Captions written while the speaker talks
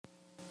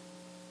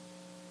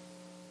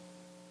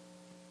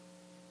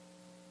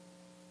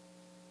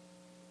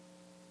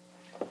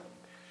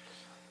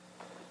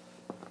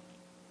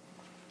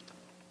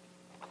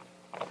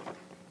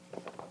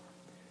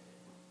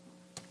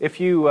If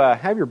you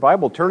have your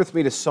Bible, turn with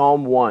me to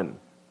Psalm 1.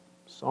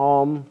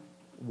 Psalm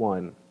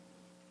 1.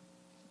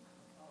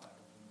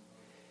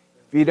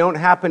 If you don't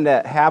happen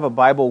to have a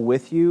Bible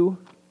with you,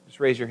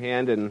 just raise your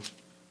hand and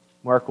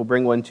Mark will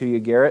bring one to you,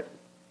 Garrett.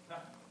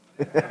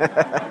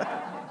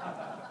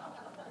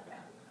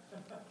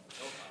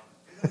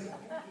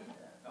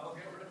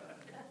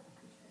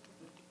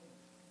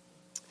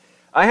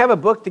 I have a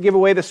book to give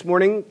away this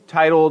morning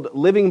titled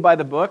Living by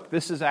the Book.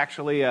 This is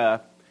actually a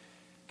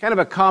kind of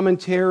a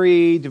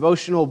commentary,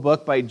 devotional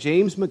book by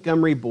James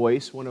Montgomery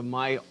Boyce, one of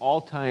my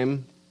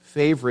all-time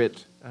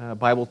favorite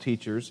Bible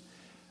teachers.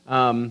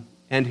 And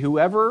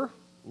whoever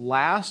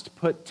last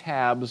put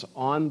tabs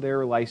on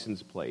their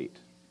license plate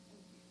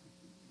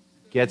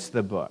gets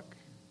the book.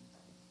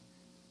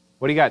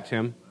 What do you got,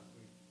 Tim?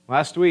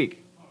 Last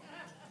week.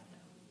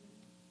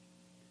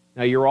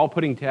 Now, you're all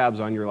putting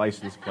tabs on your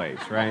license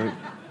plates, right?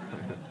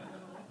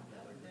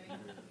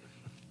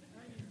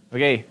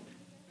 Okay,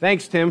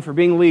 thanks, Tim, for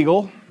being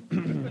legal.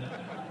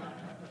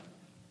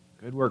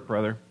 Good work,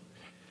 brother.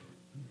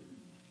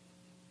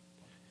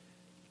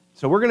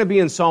 So we're going to be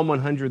in Psalm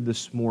 100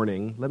 this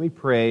morning. Let me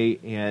pray,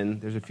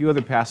 and there's a few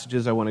other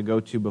passages I want to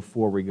go to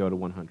before we go to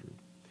 100,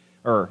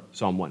 or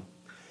Psalm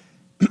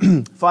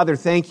 1. Father,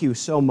 thank you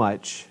so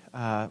much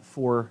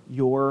for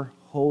your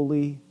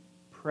holy,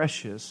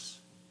 precious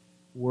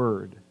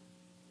word.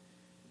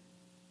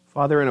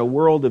 Father, in a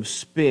world of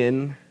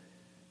spin,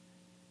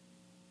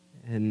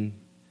 and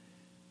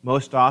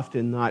most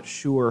often not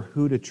sure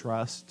who to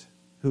trust,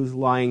 who's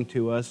lying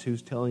to us,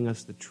 who's telling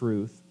us the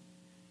truth.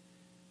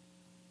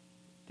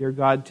 Dear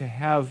God, to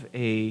have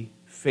a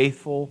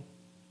faithful,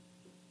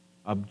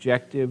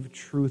 objective,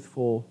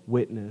 truthful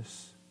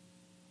witness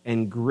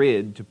and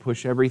grid to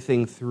push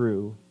everything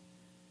through,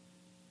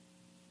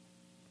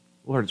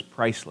 Lord, it's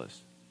priceless.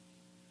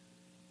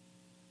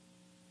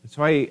 And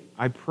so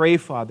I pray,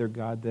 Father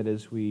God, that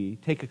as we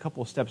take a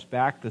couple steps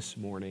back this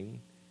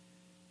morning,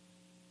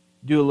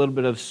 do a little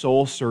bit of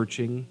soul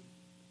searching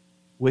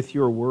with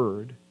your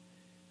word,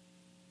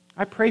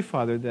 I pray,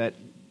 Father, that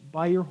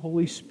by your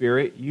Holy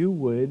Spirit you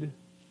would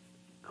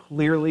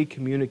clearly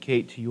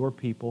communicate to your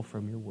people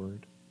from your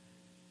word.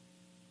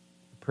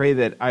 I pray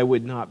that I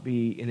would not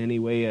be in any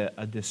way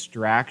a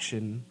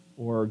distraction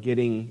or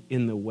getting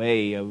in the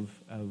way of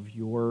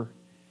your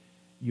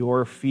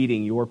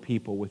feeding your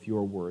people with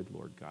your word,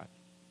 Lord God.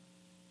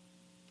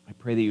 I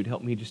pray that you'd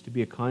help me just to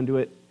be a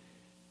conduit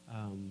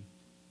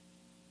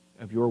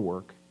of your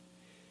work.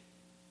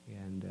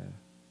 And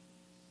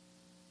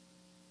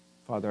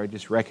Father, I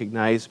just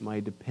recognize my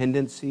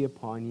dependency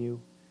upon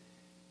you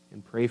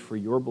and pray for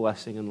your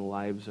blessing in the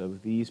lives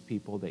of these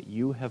people that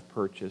you have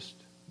purchased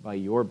by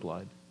your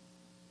blood.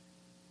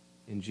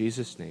 In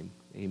Jesus' name,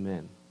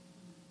 amen.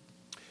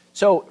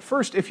 So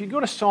first, if you go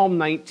to Psalm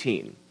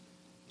 19,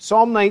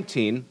 Psalm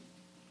 19,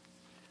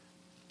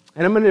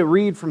 and I'm going to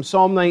read from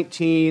Psalm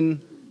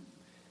 19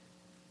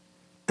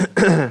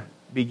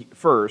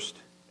 first,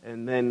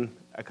 and then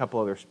a couple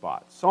other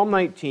spots. Psalm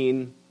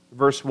 19,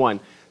 verse 1.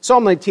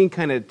 Psalm 19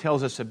 kind of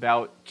tells us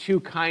about two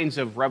kinds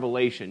of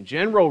revelation.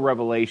 General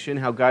revelation,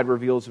 how God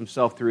reveals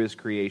himself through his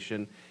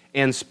creation,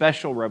 and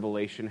special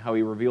revelation, how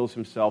he reveals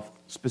himself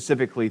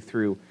specifically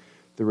through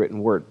the written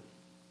word.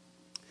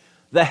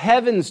 The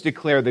heavens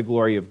declare the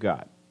glory of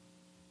God.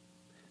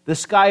 The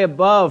sky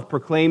above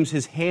proclaims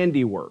his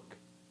handiwork.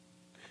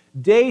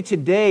 Day to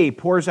day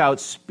pours out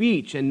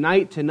speech, and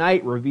night to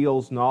night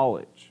reveals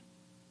knowledge.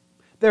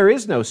 There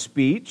is no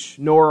speech,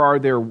 nor are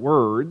there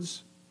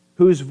words,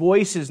 whose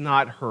voice is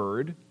not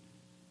heard.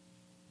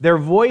 Their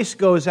voice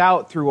goes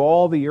out through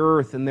all the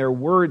earth, and their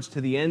words to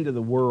the end of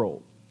the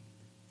world.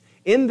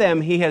 In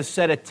them he has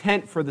set a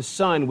tent for the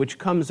sun, which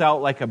comes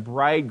out like a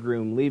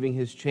bridegroom leaving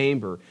his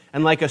chamber,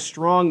 and like a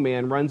strong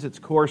man runs its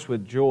course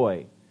with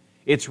joy.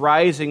 Its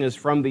rising is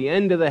from the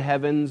end of the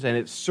heavens, and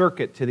its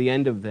circuit to the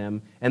end of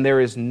them, and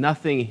there is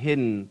nothing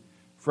hidden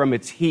from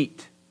its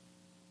heat.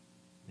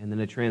 And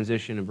then a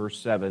transition in verse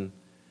 7.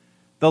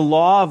 The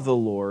law of the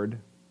Lord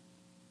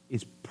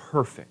is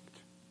perfect,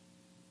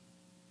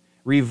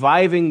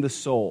 reviving the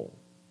soul.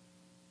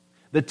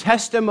 The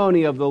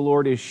testimony of the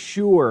Lord is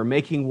sure,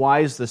 making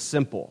wise the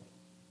simple.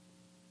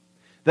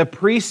 The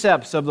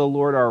precepts of the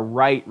Lord are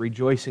right,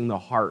 rejoicing the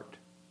heart.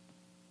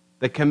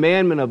 The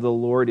commandment of the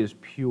Lord is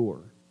pure,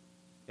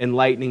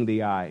 enlightening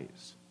the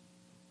eyes.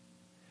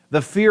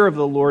 The fear of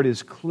the Lord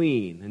is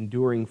clean,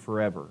 enduring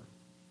forever.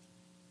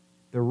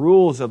 The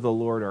rules of the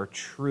Lord are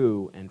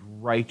true and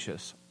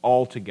righteous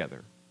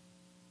altogether.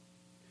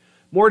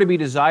 More to be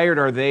desired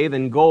are they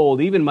than gold,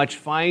 even much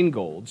fine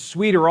gold,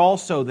 sweeter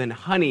also than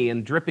honey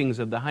and drippings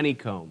of the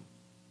honeycomb.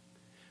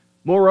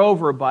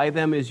 Moreover, by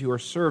them is your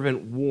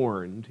servant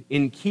warned.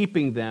 In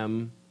keeping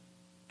them,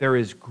 there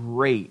is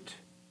great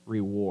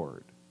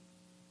reward.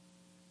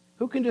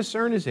 Who can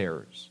discern his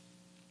errors?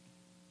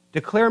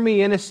 Declare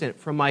me innocent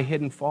from my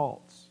hidden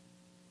faults.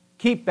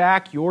 Keep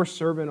back your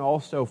servant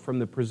also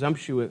from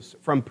presumptuous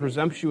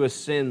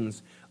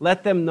sins.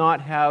 Let them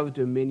not have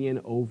dominion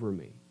over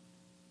me.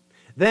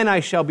 Then I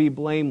shall be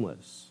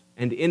blameless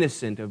and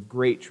innocent of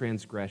great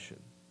transgression.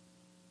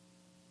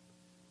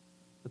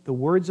 Let the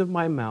words of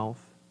my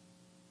mouth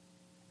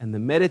and the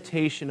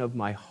meditation of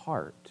my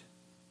heart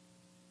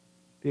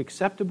be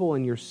acceptable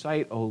in your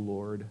sight, O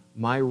Lord,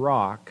 my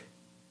rock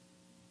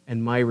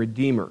and my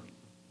redeemer.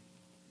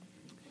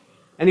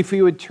 And if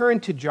you would turn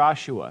to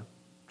Joshua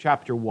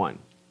chapter 1.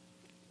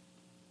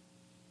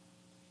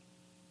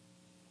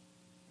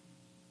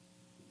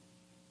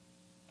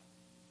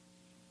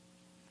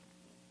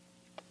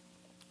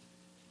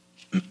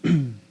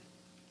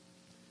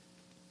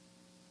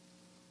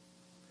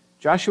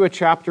 Joshua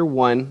chapter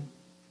 1.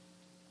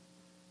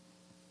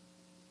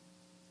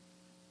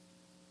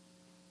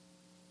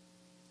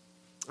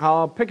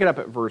 I'll pick it up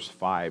at verse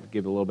 5,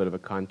 give a little bit of a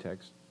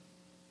context.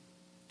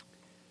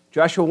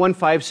 Joshua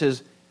 1:5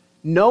 says,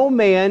 "No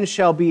man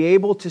shall be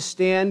able to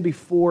stand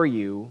before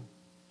you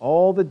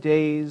all the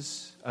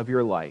days of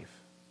your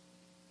life.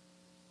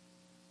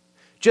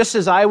 Just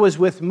as I was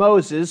with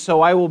Moses,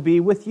 so I will be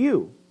with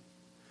you.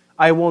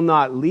 I will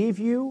not leave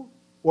you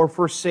or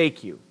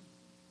forsake you.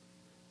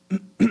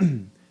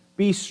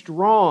 Be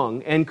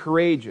strong and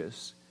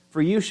courageous,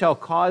 for you shall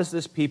cause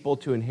this people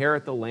to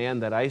inherit the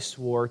land that I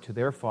swore to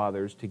their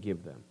fathers to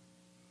give them.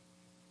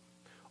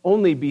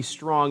 Only be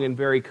strong and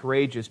very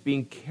courageous,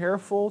 being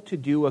careful to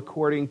do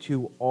according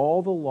to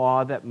all the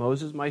law that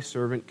Moses my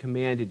servant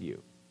commanded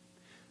you.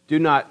 Do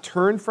not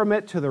turn from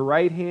it to the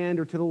right hand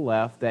or to the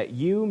left, that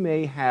you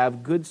may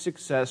have good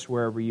success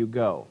wherever you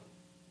go.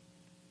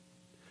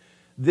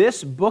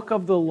 This book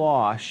of the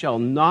law shall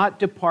not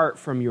depart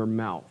from your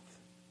mouth,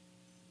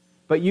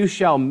 but you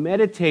shall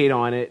meditate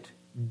on it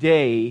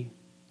day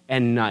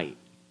and night,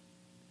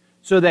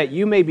 so that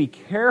you may be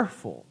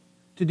careful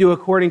to do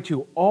according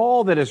to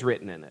all that is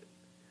written in it.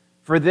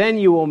 For then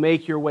you will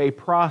make your way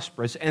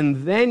prosperous, and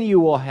then you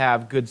will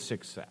have good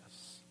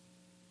success.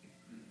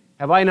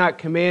 Have I not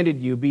commanded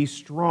you, be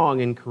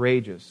strong and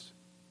courageous?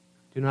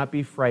 Do not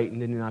be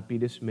frightened and do not be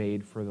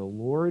dismayed, for the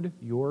Lord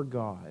your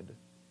God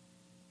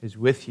is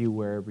with you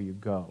wherever you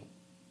go."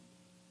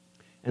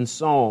 And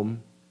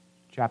Psalm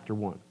chapter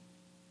 1.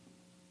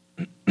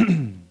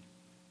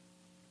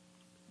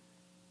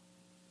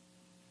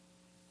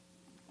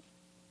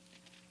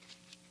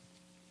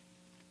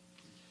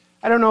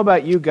 I don't know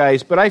about you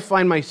guys, but I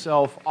find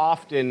myself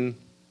often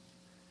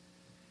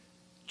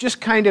just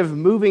kind of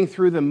moving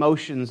through the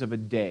motions of a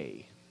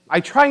day. I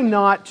try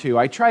not to.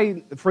 I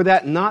try for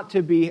that not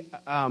to be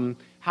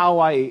how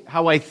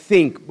I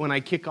think when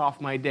I kick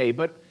off my day.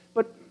 But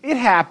it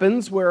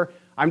happens where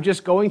I'm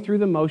just going through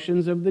the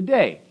motions of the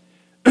day.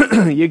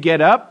 You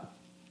get up,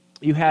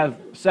 you have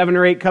 7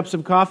 or 8 cups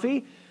of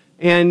coffee,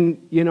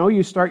 and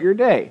you start your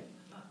day.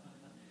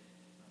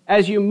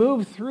 As you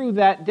move through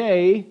that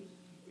day,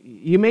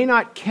 you may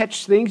not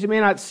catch things, you may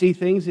not see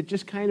things, it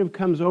just kind of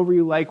comes over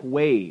you like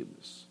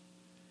waves.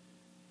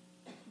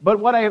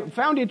 But what I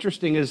found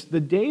interesting is the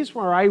days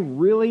where I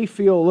really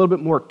feel a little bit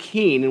more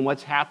keen in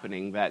what's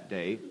happening that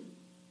day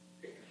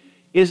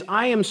is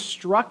I am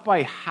struck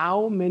by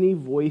how many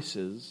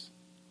voices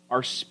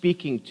are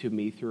speaking to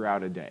me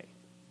throughout a day.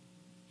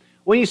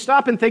 When you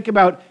stop and think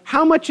about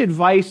how much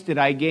advice did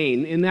I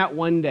gain in that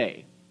one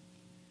day?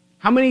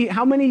 How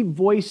many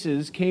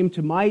voices came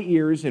to my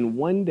ears in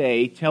one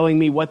day telling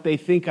me what they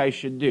think I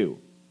should do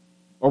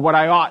or what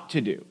I ought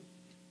to do?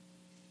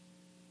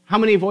 How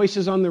many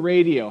voices on the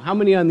radio? How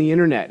many on the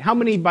internet? How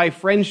many by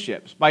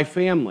friendships, by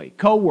family,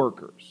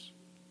 co-workers,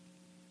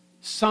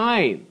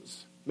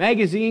 signs,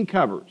 magazine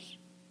covers,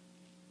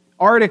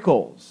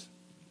 articles,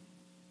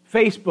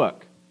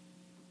 Facebook,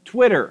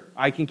 Twitter?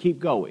 I can keep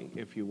going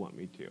if you want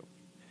me to.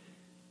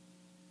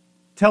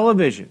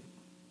 Television.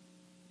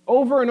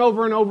 Over and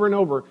over and over and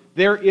over,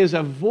 there is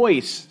a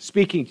voice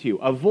speaking to you.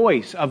 A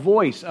voice, a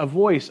voice, a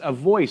voice, a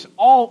voice,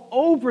 all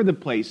over the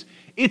place.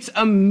 It's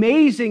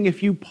amazing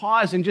if you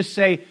pause and just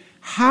say,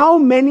 how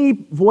many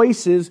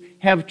voices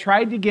have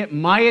tried to get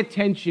my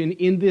attention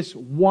in this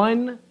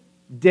one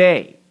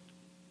day?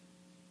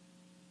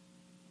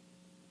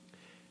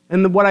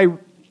 And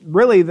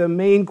the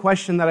main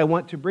question that I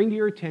want to bring to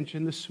your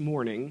attention this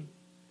morning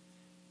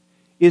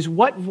is,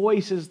 what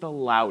voice is the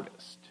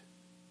loudest?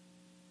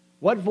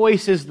 What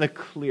voice is the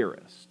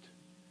clearest?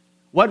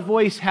 What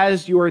voice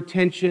has your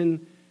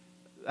attention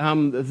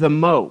the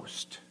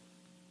most?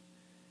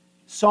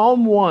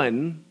 Psalm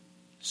 1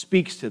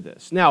 speaks to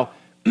this. Now,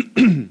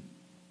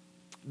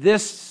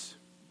 this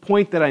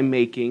point that I'm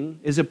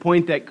making is a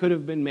point that could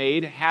have been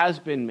made, has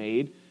been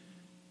made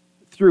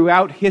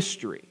throughout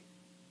history.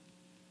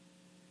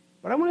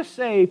 But I want to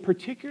say,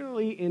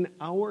 particularly in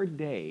our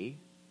day,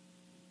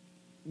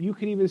 you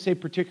can even say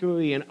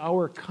particularly in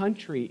our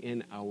country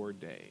in our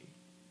day,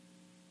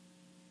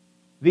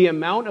 the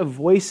amount of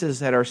voices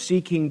that are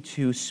seeking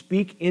to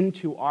speak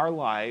into our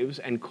lives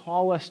and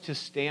call us to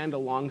stand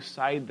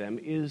alongside them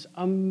is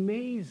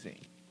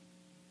amazing.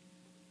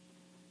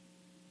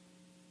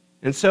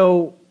 And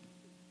so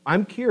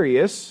I'm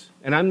curious,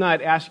 and I'm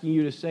not asking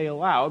you to say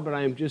aloud, but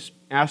I'm just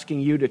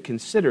asking you to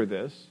consider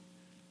this.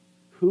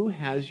 Who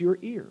has your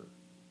ear?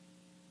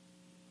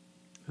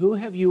 Who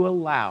have you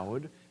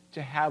allowed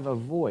to have a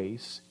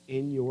voice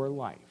in your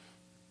life?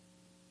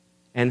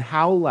 And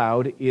how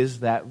loud is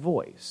that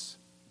voice?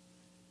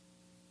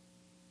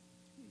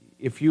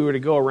 If you were to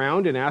go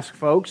around and ask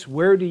folks,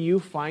 where do you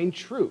find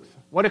truth?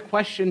 What a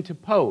question to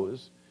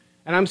pose.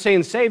 And I'm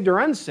saying saved or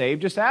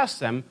unsaved, just ask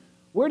them,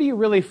 where do you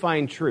really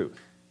find truth?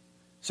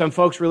 Some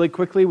folks really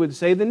quickly would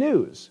say the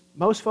news.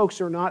 Most folks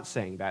are not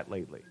saying that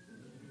lately.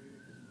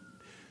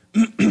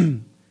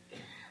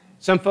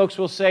 Some folks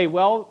will say,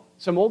 well,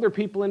 some older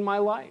people in my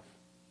life.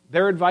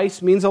 Their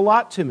advice means a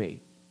lot to me.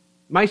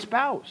 My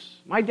spouse,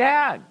 my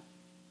dad,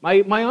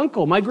 my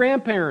uncle, my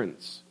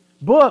grandparents,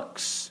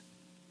 books,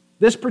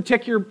 this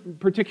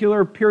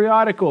particular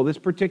periodical, this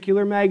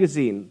particular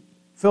magazine,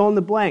 fill in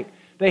the blank.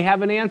 They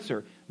have an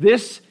answer.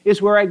 This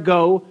is where I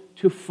go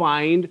to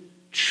find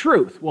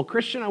truth. Well,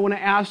 Christian, I want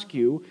to ask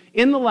you,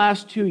 in the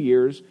last 2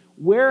 years,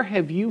 where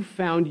have you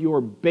found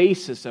your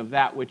basis of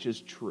that which is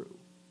true?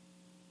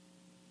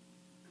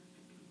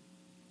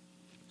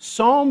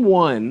 Psalm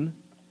 1,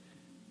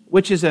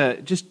 which is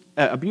just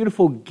a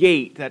beautiful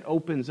gate that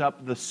opens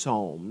up the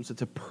Psalms.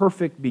 It's a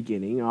perfect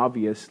beginning,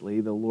 obviously.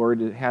 The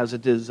Lord has a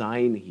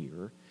design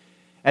here.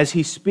 As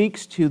he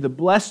speaks to the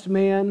blessed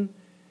man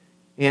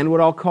and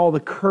what I'll call the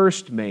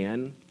cursed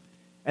man,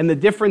 and the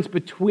difference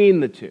between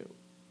the two.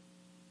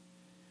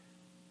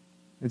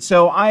 And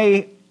so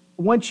I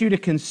want you to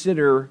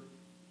consider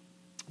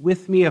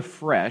with me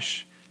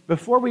afresh,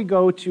 before we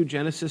go to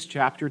Genesis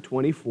chapter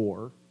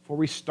 24, before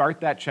we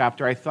start that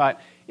chapter, I thought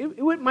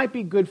it might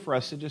be good for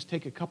us to just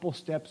take a couple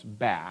steps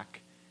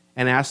back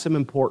and ask some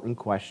important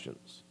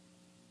questions.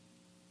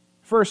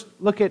 First,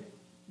 look at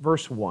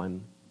verse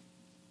 1.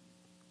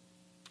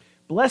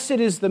 Blessed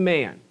is the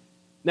man.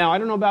 Now, I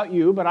don't know about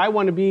you, but I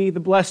want to be the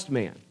blessed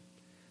man.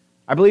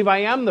 I believe I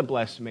am the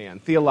blessed man,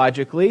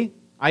 theologically.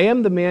 I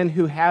am the man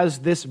who has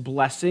this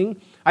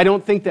blessing. I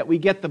don't think that we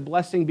get the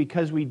blessing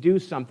because we do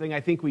something. I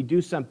think we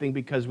do something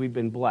because we've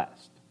been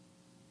blessed.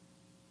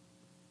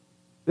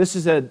 This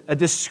is a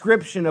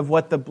description of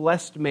what the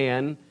blessed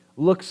man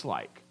looks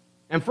like.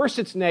 And first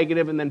it's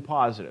negative and then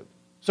positive.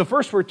 So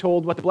first we're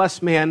told what the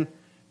blessed man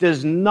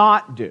does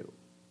not do.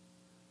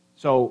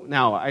 So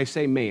now I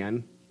say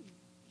man,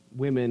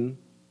 women,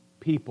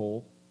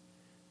 people.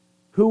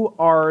 Who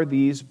are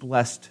these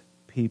blessed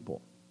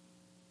people?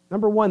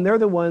 Number one, they're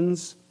the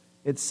ones,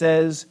 it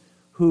says,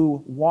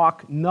 who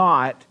walk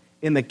not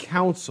in the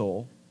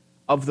counsel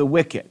of the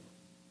wicked,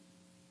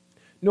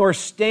 nor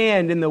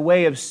stand in the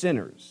way of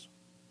sinners,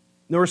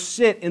 nor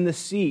sit in the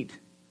seat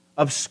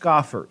of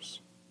scoffers.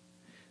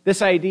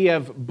 This idea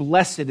of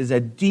blessed is a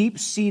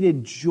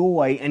deep-seated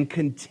joy and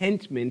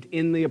contentment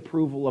in the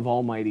approval of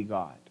Almighty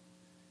God.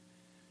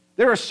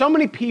 There are so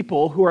many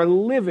people who are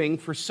living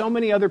for so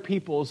many other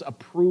people's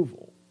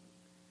approval.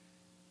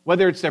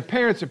 Whether it's their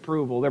parents'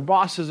 approval, their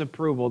boss's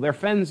approval, their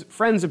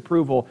friends'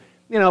 approval,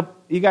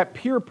 you got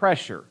peer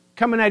pressure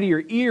coming out of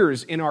your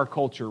ears in our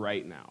culture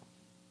right now.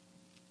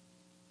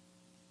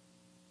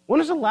 When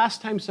was the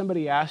last time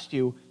somebody asked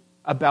you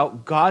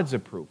about God's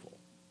approval?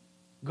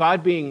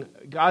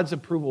 God's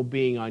approval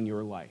being on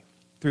your life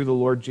through the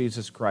Lord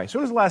Jesus Christ.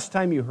 When was the last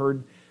time you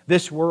heard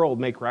this world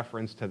make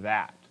reference to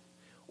that?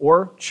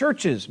 Or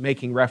churches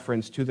making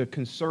reference to the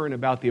concern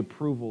about the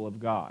approval of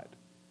God?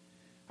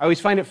 I always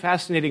find it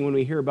fascinating when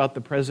we hear about the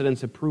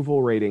president's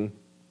approval rating.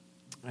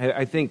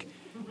 I think,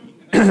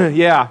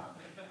 yeah.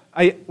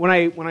 When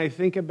I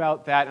think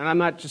about that, and I'm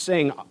not just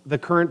saying the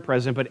current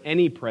president, but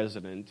any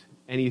president,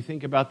 and you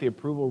think about the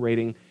approval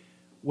rating,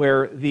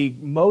 where the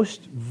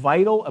most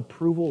vital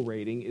approval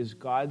rating is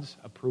God's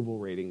approval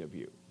rating of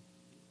you.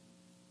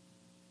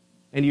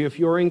 And if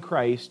you're in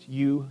Christ,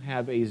 you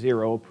have a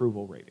 0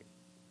 approval rating.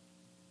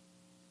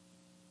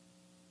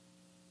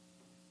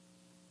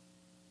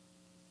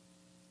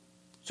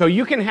 So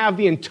you can have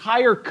the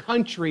entire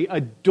country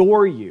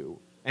adore you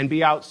and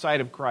be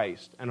outside of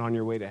Christ and on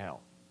your way to hell.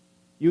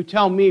 You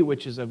tell me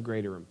which is of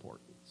greater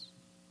importance.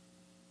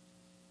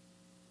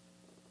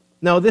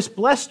 Now, this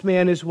blessed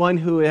man is one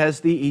who has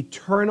the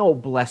eternal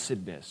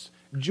blessedness,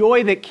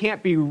 joy that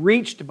can't be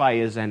reached by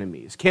his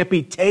enemies, can't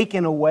be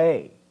taken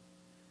away.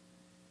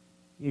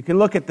 You can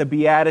look at the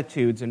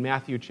Beatitudes in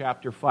Matthew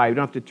chapter 5. You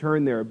don't have to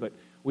turn there, but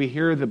we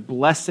hear the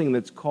blessing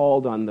that's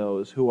called on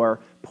those who are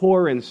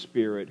poor in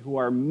spirit, who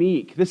are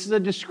meek. This is a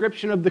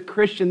description of the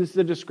Christian. This is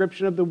a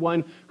description of the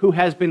one who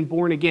has been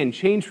born again,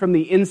 changed from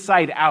the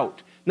inside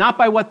out, not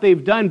by what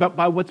they've done, but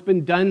by what's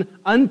been done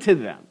unto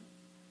them.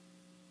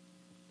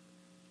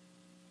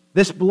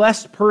 This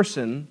blessed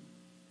person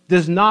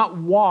does not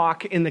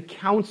walk in the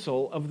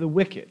counsel of the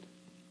wicked.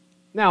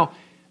 Now,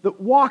 the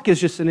walk is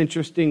just an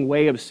interesting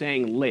way of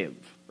saying live,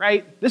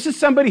 right? This is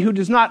somebody who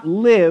does not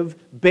live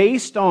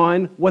based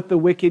on what the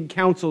wicked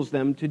counsels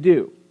them to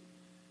do.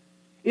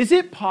 Is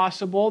it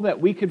possible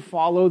that we could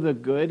follow the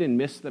good and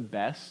miss the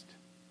best?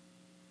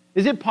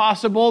 Is it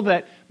possible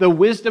that the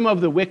wisdom of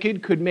the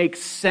wicked could make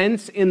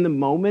sense in the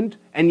moment,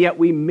 and yet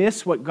we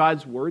miss what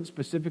God's word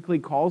specifically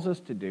calls us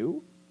to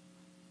do?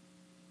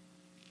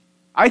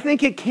 I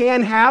think it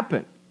can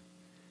happen.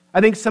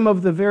 I think some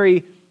of the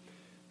very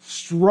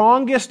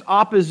strongest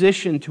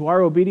opposition to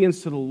our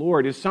obedience to the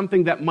Lord is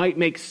something that might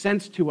make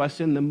sense to us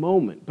in the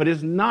moment, but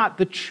is not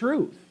the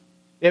truth.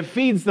 It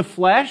feeds the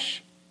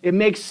flesh. It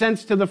makes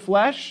sense to the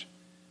flesh.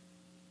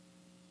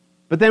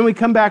 But then we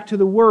come back to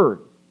the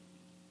Word.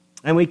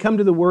 And we come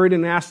to the Word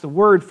and ask the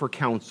Word for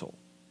counsel.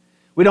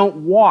 We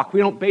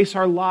don't base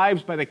our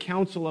lives by the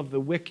counsel of the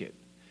wicked.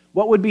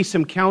 What would be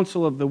some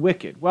counsel of the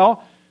wicked?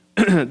 Well,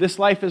 this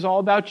life is all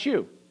about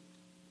you.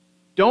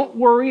 Don't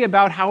worry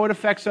about how it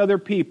affects other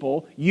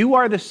people. You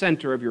are the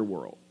center of your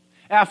world.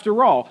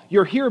 After all,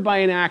 you're here by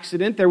an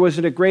accident. There was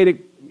a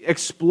great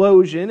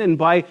explosion, and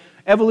by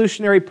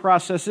evolutionary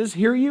processes,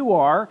 here you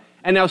are.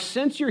 And now,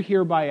 since you're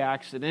here by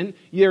accident,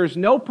 there's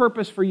no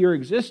purpose for your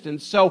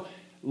existence. So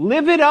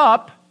live it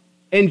up,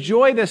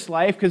 enjoy this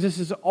life, because this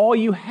is all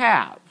you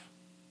have.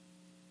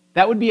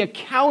 That would be a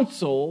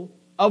counsel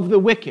of the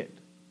wicked.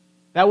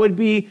 That would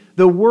be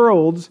the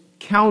world's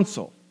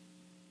counsel.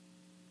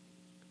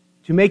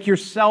 To make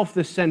yourself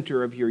the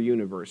center of your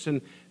universe.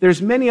 And there's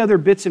many other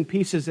bits and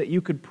pieces that you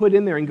could put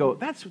in there and go,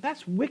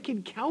 that's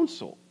wicked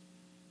counsel.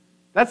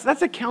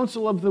 That's a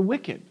counsel of the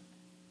wicked.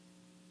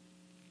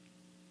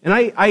 And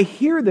I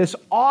hear this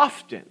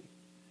often.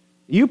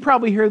 You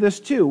probably hear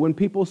this too when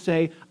people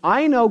say,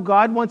 I know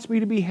God wants me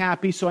to be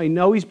happy, so I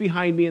know He's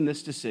behind me in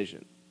this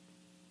decision.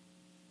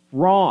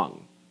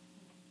 Wrong.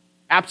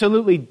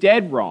 Absolutely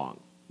dead wrong.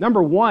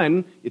 Number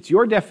one, it's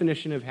your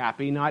definition of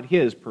happy, not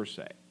His per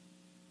se.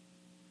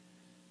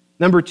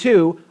 Number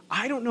two,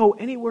 I don't know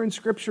anywhere in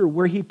Scripture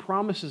where He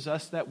promises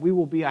us that we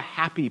will be a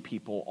happy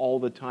people all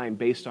the time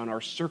based on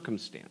our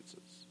circumstances.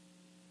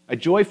 A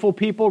joyful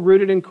people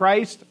rooted in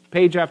Christ,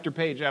 page after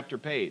page after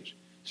page.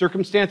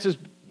 Circumstances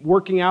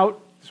working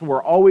out, so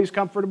we're always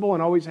comfortable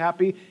and always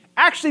happy.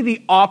 Actually,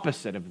 the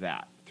opposite of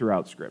that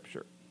throughout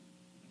Scripture.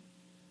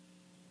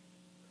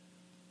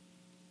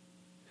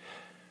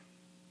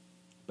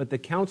 But the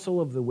counsel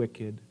of the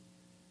wicked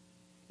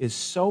is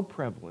so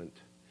prevalent.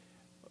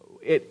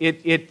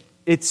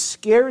 It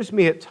scares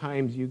me at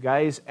times, you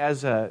guys,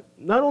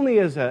 not only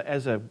as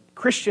a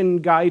Christian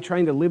guy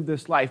trying to live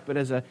this life, but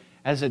as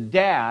a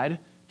dad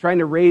trying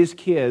to raise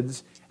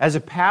kids, as a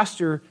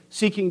pastor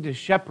seeking to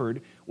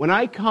shepherd. When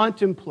I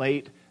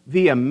contemplate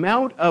the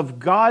amount of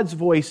God's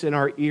voice in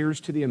our ears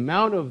to the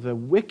amount of the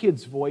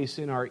wicked's voice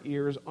in our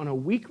ears on a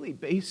weekly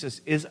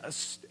basis,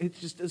 it's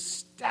just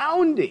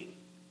astounding.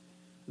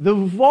 The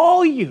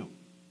volume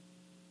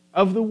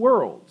of the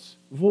world's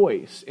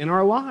voice in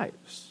our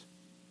lives.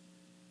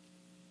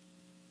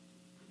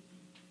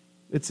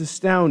 It's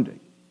astounding.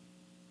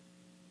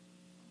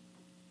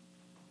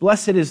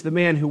 Blessed is the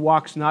man who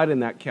walks not in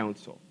that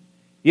counsel.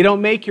 You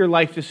don't make your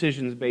life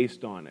decisions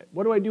based on it.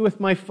 What do I do with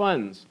my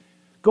funds?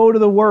 Go to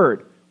the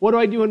Word. What do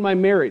I do in my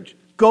marriage?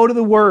 Go to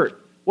the Word.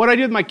 What do I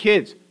do with my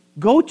kids?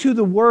 Go to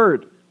the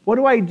Word. What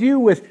do I do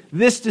with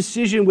this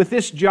decision, with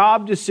this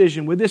job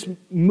decision, with this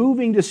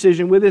moving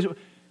decision, with this?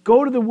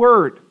 Go to the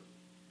Word.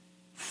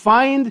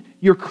 Find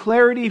your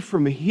clarity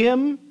from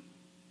Him.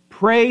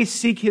 Pray,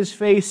 seek His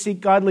face,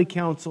 seek godly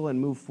counsel, and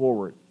move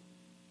forward.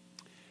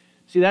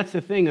 See, that's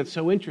the thing that's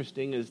so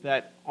interesting is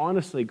that,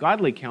 honestly,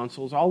 godly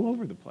counsel is all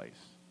over the place.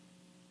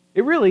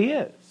 It really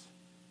is.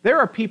 There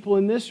are people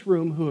in this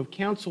room who have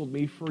counseled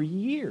me for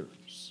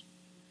years.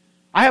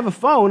 I have a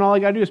phone. All I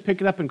got to do is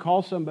pick it up and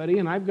call somebody,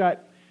 and I've got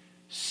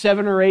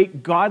 7 or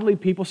 8 godly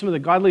people, some of the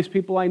godliest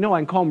people I know. I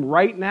can call them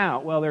right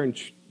now. Well, they're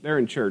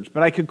in church,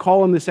 but I could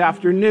call them this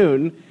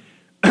afternoon.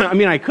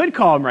 I could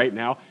call them right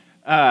now,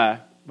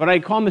 but I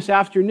call them this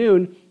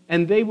afternoon,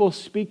 and they will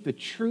speak the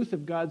truth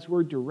of God's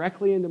Word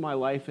directly into my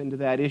life, into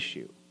that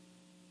issue.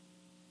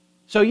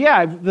 So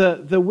yeah,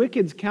 the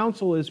wicked's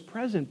counsel is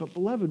present, but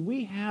beloved,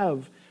 we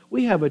have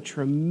a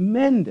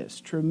tremendous,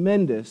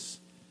 tremendous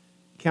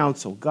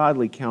counsel,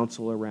 godly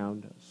counsel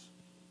around us.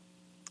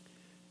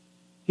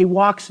 He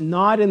walks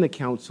not in the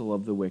counsel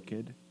of the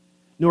wicked,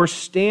 nor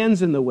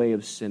stands in the way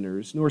of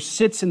sinners, nor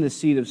sits in the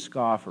seat of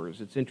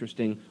scoffers. It's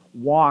interesting.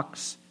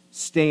 Walks,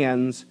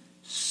 stands,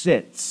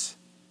 sits.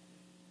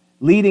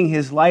 Leading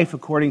his life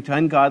according to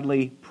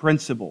ungodly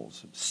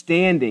principles.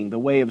 Standing in the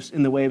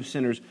way of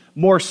sinners.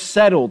 More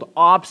settled,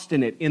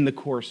 obstinate in the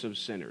course of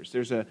sinners.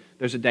 There's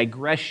a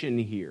digression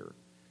here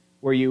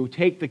where you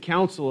take the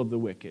counsel of the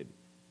wicked.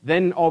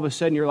 Then all of a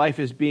sudden your life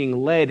is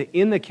being led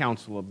in the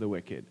counsel of the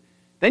wicked.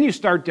 Then you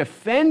start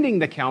defending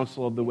the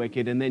counsel of the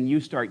wicked, and then you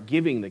start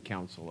giving the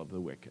counsel of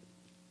the wicked.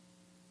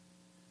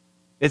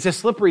 It's a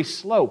slippery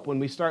slope when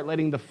we start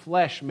letting the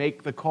flesh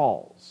make the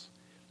calls.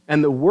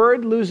 And the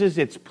Word loses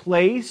its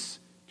place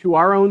to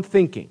our own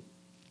thinking.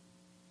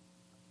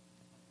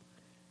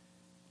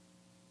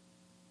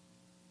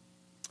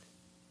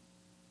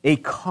 A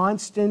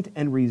constant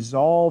and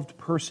resolved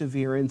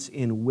perseverance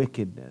in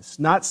wickedness,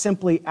 not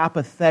simply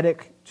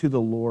apathetic to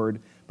the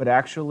Lord, but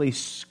actually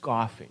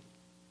scoffing.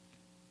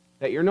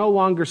 That you're no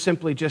longer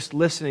simply just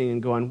listening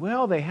and going,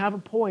 well, they have a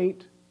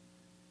point,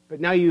 but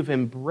now you've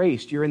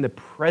embraced, you're in the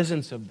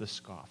presence of the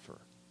scoffer,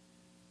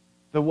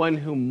 the one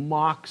who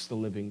mocks the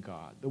living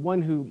God, the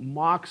one who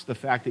mocks the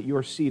fact that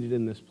you're seated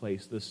in this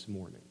place this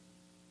morning.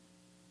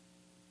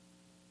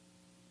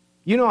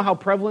 You know how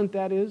prevalent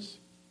that is?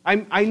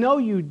 I know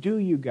you do,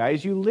 you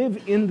guys. You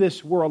live in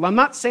this world. I'm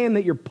not saying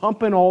that you're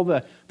pumping all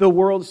the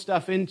world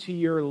stuff into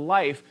your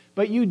life,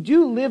 but you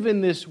do live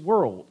in this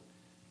world.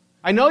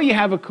 I know you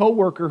have a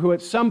coworker who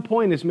at some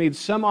point has made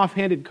some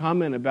offhanded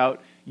comment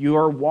about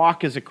your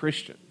walk as a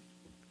Christian.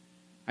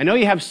 I know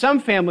you have some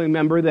family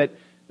member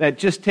that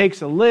just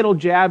takes a little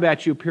jab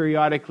at you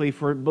periodically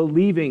for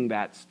believing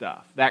that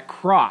stuff, that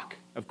crock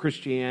of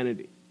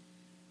Christianity.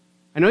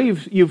 I know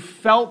you've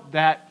felt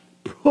that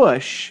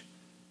push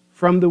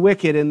from the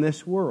wicked in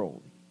this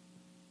world.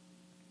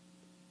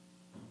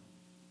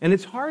 And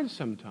it's hard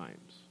sometimes.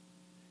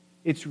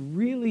 It's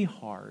really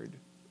hard.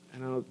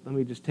 And let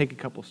me just take a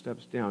couple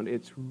steps down.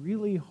 It's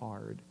really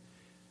hard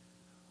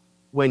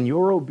when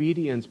your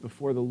obedience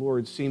before the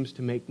Lord seems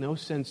to make no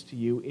sense to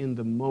you in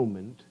the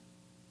moment.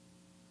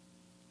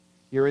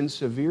 You're in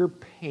severe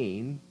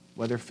pain,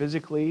 whether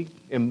physically,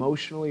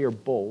 emotionally, or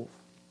both.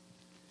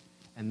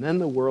 And then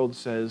the world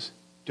says,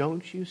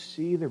 don't you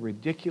see the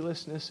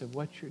ridiculousness of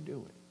what you're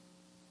doing?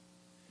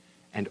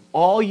 And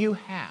all you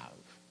have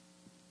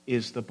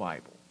is the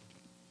Bible.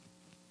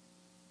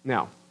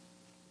 Now,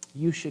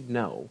 you should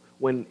know,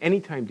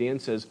 anytime Dan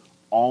says,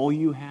 all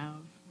you have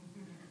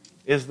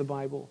is the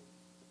Bible,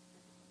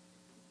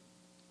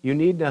 you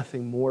need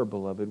nothing more,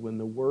 beloved, when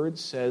the Word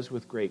says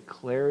with great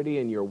clarity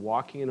and you're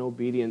walking in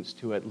obedience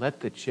to it, let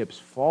the chips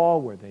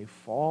fall where they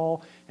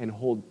fall and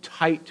hold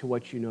tight to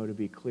what you know to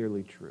be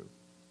clearly true.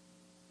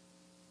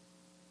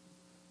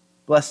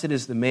 Blessed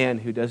is the man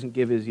who doesn't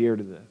give his ear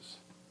to this.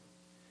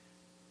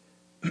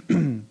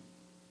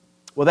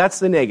 Well, that's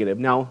the negative.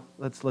 Now,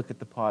 let's look at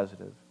the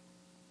positive.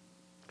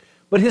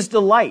 But his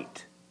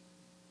delight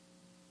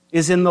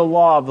is in the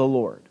law of the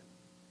Lord.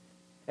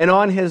 And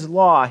on his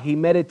law he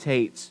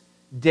meditates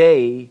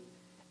day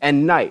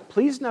and night.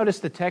 Please notice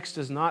the text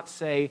does not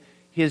say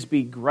his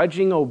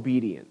begrudging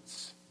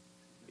obedience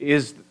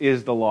is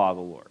the law of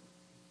the Lord.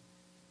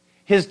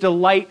 His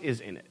delight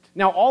is in it.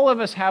 Now, all of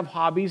us have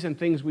hobbies and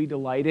things we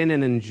delight in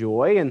and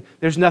enjoy, and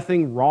there's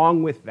nothing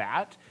wrong with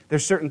that.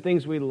 There's certain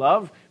things we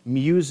love,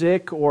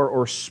 music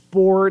or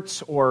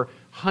sports or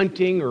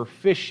hunting or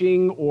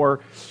fishing or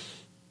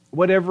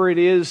whatever it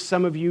is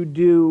some of you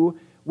do.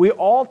 We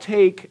all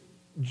take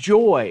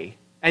joy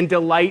and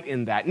delight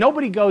in that.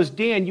 Nobody goes,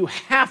 Dan, you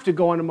have to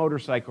go on a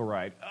motorcycle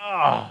ride.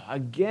 Oh,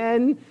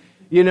 again?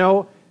 You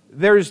know,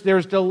 there's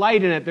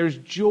delight in it. There's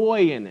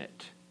joy in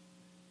it.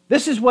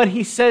 This is what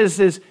he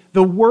says is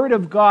the Word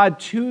of God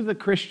to the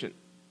Christian.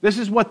 This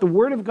is what the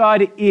Word of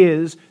God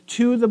is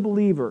to the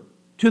believer,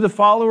 to the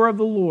follower of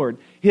the Lord.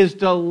 His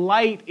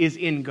delight is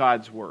in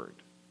God's Word.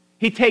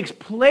 He takes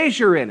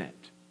pleasure in it.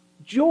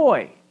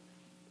 Joy.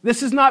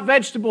 This is not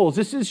vegetables.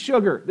 This is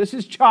sugar. This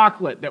is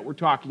chocolate that we're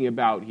talking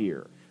about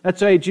here.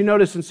 That's why, did you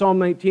notice in Psalm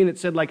 19 it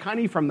said like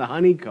honey from the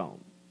honeycomb?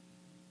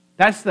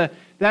 That's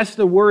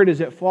the word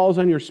as it falls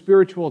on your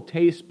spiritual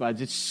taste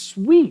buds. It's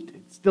sweet.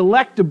 It's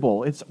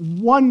delectable. It's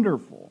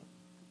wonderful.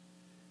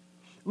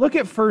 Look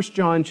at 1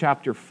 John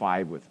chapter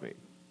 5 with me.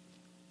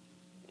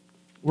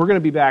 We're going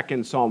to be back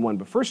in Psalm 1,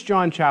 but 1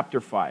 John chapter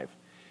 5.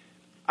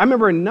 I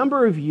remember a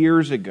number of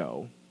years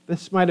ago,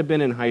 this might have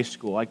been in high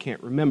school, I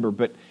can't remember,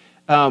 but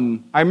I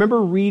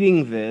remember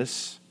reading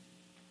this,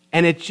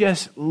 and it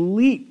just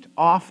leaped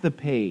off the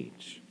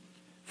page.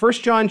 1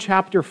 John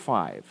chapter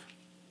 5,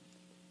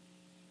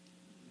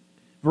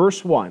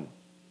 verse 1.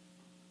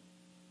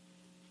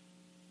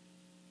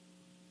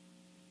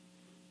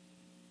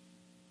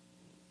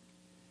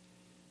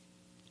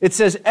 It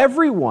says,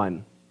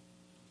 everyone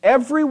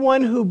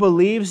who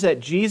believes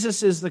that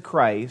Jesus is the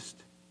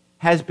Christ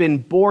has been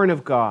born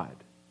of God.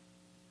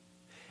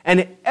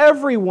 And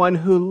everyone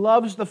who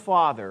loves the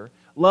Father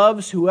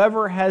loves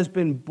whoever has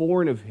been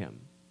born of him.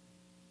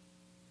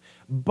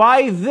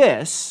 By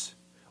this,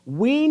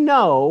 we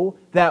know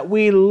that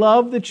we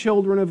love the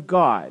children of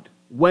God,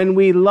 when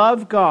we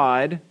love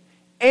God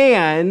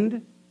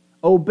and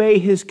obey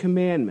his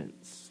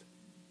commandments.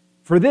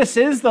 For this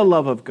is the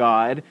love of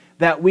God,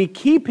 that we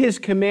keep his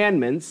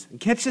commandments.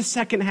 Catch the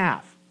second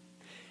half.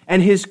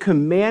 And his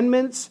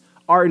commandments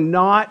are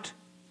not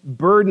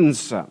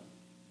burdensome.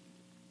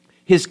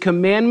 His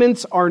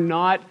commandments are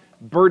not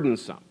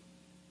burdensome.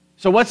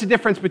 So what's the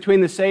difference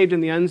between the saved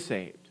and the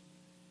unsaved?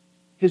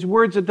 His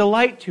word's a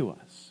delight to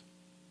us.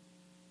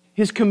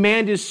 His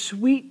command is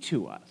sweet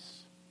to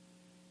us.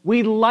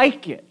 We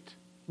like it.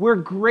 We're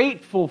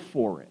grateful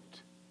for it.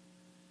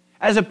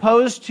 As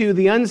opposed to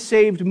the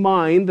unsaved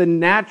mind, the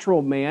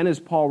natural man, as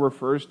Paul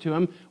refers to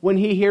him, when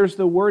he hears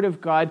the word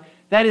of God,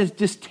 that is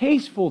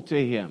distasteful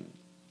to him.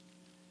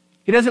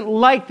 He doesn't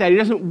like that. He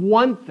doesn't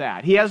want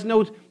that. He has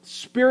no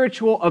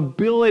spiritual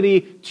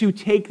ability to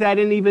take that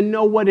and even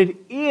know what it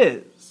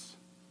is.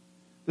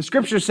 The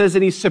Scripture says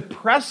that he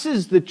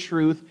suppresses the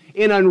truth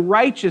in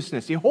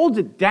unrighteousness. He holds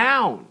it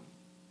down.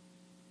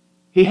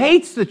 He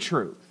hates the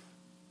truth.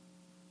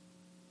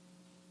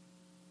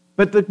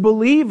 But the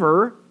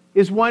believer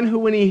is one who,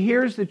 when he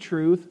hears the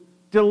truth,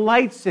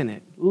 delights in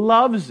it,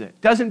 loves it,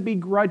 doesn't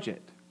begrudge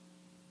it.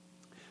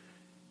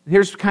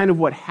 Here's kind of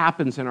what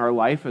happens in our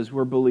life as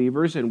we're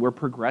believers and we're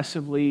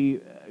progressively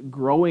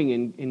growing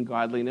in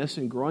godliness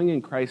and growing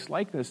in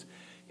Christ-likeness,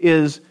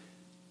 is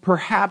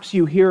perhaps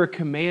you hear a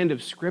command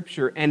of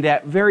Scripture and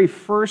at very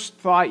first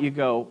thought you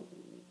go,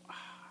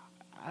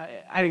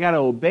 I got to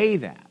obey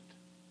that.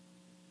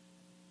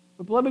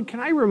 But beloved, can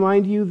I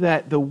remind you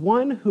that the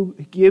one who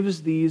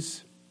gives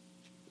these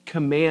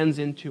commands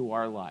into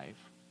our life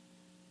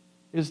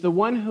is the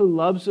one who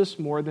loves us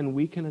more than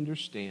we can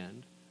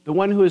understand, the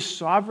one who is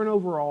sovereign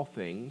over all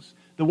things,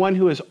 the one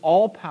who is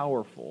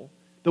all-powerful,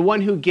 the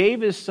one who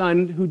gave his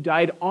Son who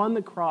died on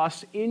the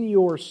cross in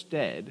your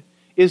stead,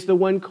 is the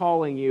one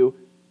calling you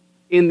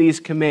in these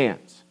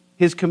commands.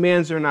 His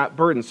commands are not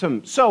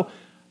burdensome. So,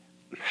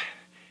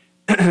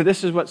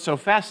 this is what's so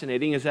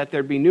fascinating, is that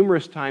there'd be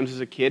numerous times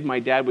as a kid my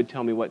dad would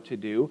tell me what to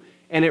do,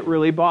 and it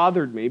really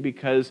bothered me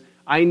because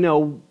I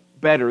know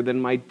better than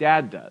my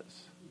dad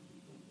does.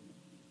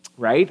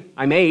 Right?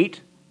 I'm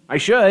 8. I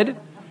should.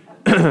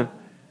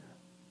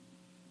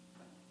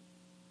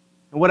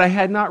 And what I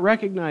had not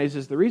recognized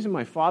is the reason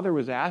my father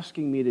was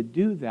asking me to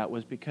do that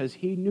was because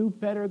he knew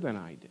better than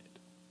I did.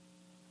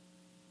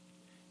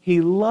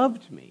 He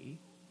loved me.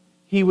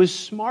 He was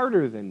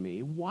smarter than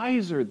me,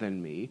 wiser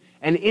than me,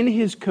 and in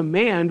his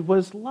command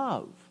was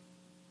love.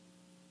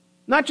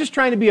 Not just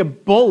trying to be a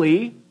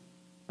bully,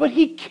 but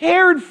he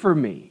cared for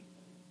me.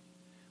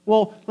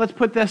 Well, let's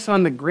put this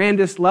on the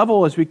grandest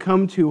level as we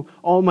come to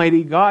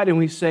Almighty God and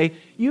we say,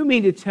 you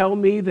mean to tell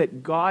me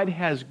that God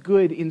has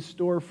good in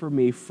store for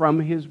me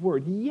from His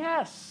Word?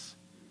 Yes.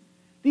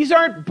 These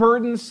aren't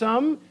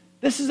burdensome.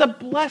 This is a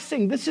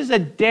blessing. This is a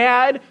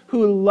dad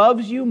who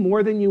loves you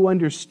more than you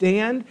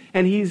understand,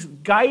 and He's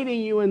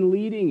guiding you and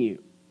leading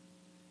you.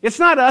 It's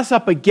not us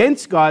up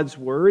against God's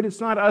Word.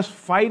 It's not us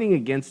fighting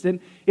against it.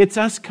 It's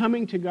us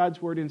coming to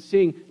God's Word and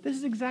seeing, this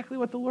is exactly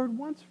what the Lord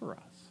wants for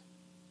us.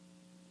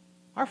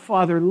 Our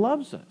Father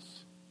loves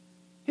us.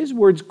 His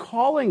Word's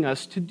calling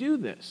us to do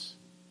this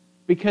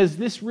because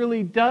this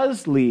really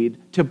does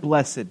lead to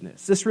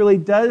blessedness. This really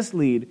does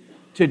lead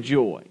to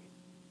joy.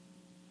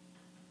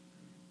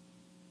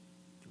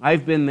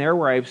 I've been there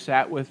where I've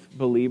sat with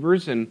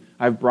believers and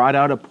I've brought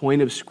out a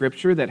point of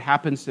Scripture that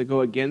happens to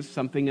go against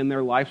something in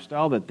their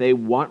lifestyle that they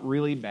want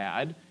really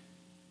bad.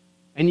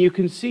 And you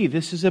can see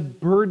this is a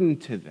burden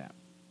to them.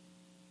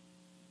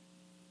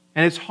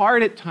 And it's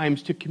hard at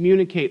times to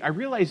communicate. I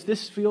realize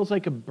this feels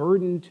like a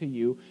burden to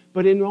you,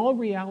 but in all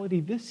reality,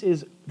 this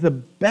is the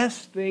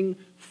best thing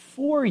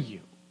for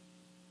you.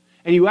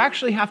 And you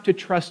actually have to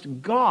trust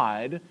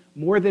God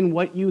more than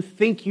what you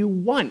think you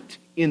want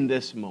in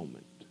this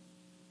moment.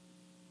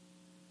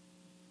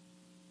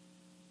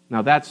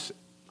 Now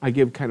I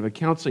give kind of a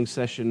counseling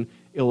session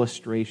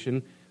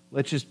illustration.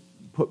 Let's just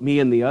put me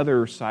in the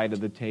other side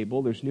of the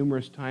table. There's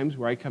numerous times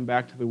where I come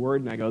back to the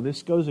Word and I go,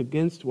 this goes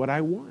against what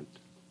I want.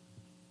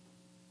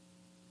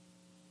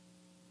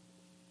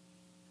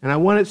 And I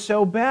want it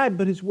so bad,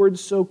 but His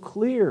Word's so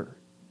clear.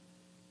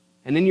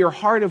 And in your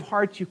heart of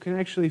hearts, you can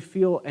actually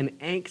feel an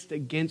angst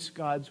against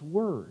God's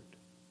Word.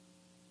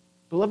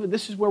 Beloved,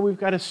 this is where we've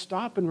got to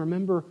stop and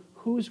remember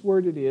whose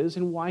Word it is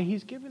and why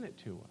He's given it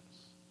to us.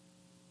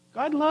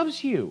 God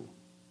loves you.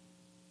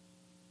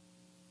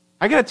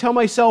 I got to tell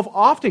myself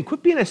often,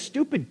 quit being a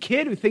stupid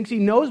kid who thinks he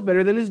knows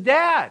better than his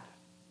dad.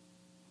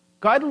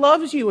 God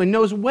loves you and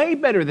knows way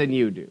better than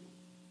you do.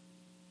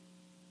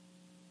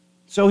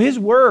 So His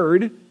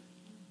Word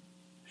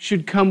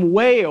should come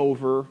way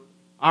over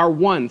our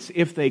wants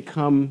if they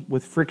come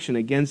with friction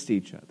against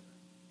each other.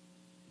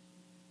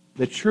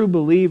 The true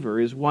believer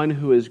is one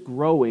who is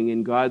growing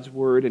in God's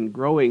Word and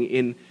growing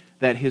in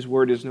that His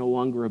Word is no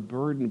longer a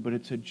burden, but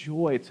it's a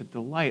joy, it's a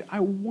delight.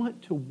 I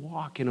want to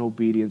walk in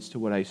obedience to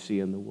what I see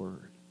in the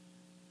Word.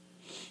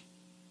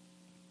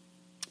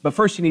 But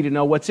first you need to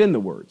know what's in the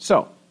Word.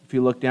 So, if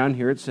you look down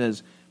here, it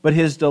says, but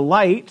his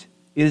delight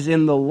is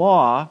in the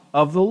law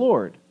of the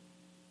Lord.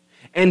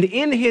 And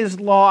in His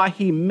law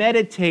he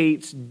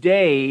meditates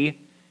day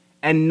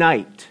and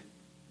night.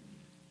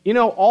 You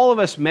know, all of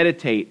us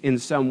meditate in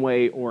some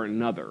way or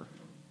another.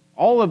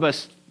 All of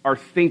us are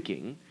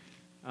thinking.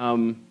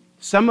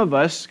 Some of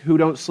us who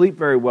don't sleep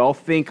very well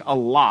think a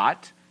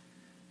lot.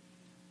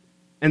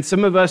 And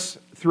some of us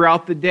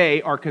throughout the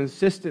day are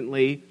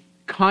consistently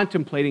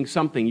contemplating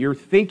something. You're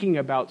thinking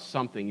about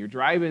something. You're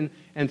driving,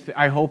 and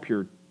I hope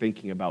you're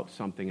thinking about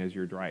something as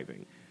you're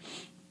driving.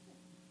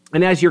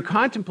 And as you're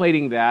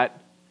contemplating that,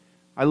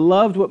 I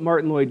loved what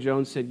Martin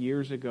Lloyd-Jones said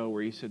years ago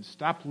where he said,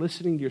 stop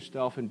listening to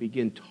yourself and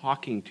begin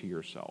talking to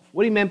yourself.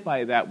 What he meant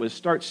by that was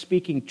start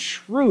speaking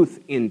truth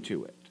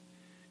into it.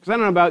 Because I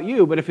don't know about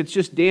you, but if it's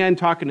just Dan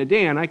talking to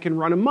Dan, I can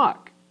run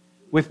amok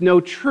with no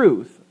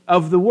truth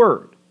of the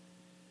Word.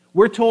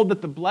 We're told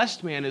that the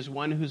blessed man is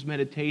one whose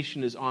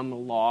meditation is on the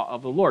law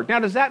of the Lord. Now,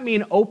 does that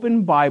mean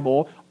open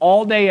Bible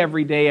all day,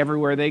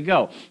 everywhere they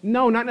go?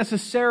 No, not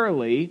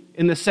necessarily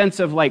in the sense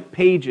of like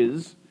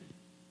pages,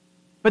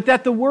 but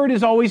that the Word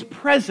is always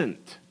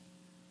present.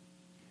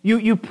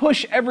 You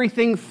push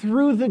everything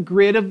through the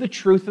grid of the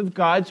truth of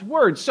God's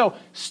Word. So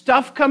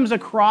stuff comes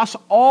across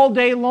all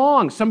day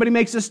long. Somebody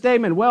makes a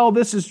statement, well,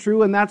 this is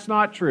true and that's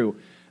not true.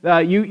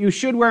 You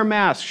should wear a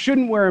mask,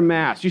 shouldn't wear a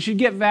mask. You should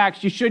get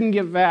vaxxed, you shouldn't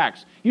get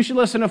vaxxed. You should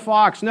listen to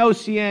Fox, no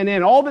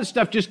CNN. All this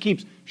stuff just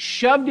keeps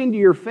shoved into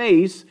your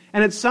face,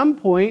 and at some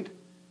point,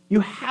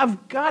 you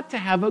have got to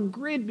have a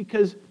grid,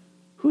 because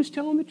who's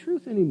telling the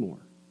truth anymore?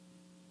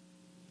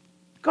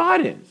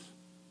 God is.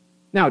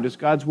 Now, does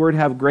God's Word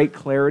have great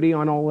clarity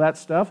on all that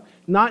stuff?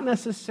 Not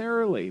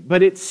necessarily,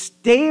 but it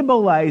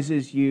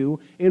stabilizes you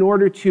in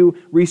order to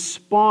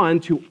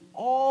respond to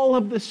all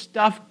of the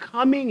stuff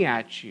coming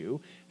at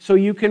you, so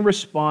you can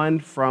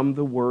respond from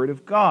the Word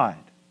of God.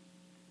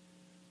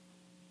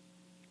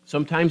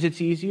 Sometimes it's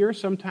easier,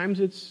 sometimes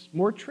it's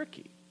more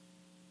tricky.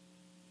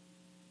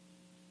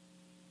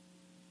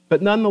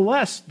 But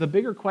nonetheless, the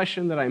bigger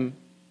question that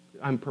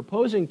I'm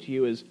proposing to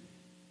you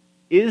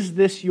is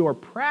this your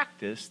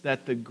practice,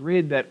 that the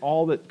grid that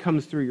all that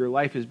comes through your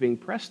life is being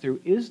pressed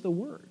through is the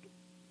Word?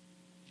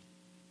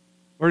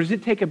 Or does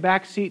it take a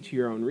back seat to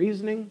your own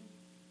reasoning,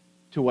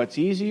 to what's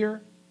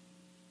easier,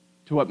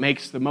 to what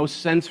makes the most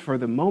sense for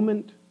the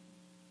moment?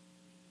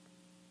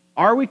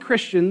 Are we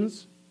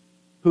Christians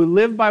who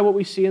live by what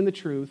we see in the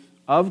truth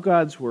of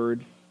God's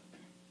Word,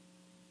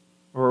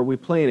 or are we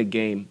playing a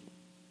game?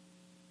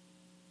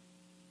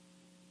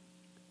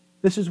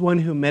 This is one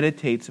who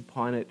meditates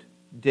upon it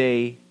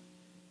day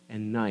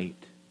and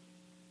night.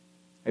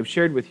 I've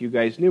shared with you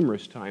guys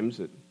numerous times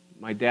that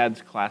my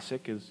dad's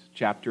classic is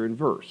chapter and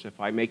verse. If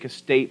I make a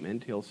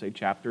statement, he'll say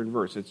chapter and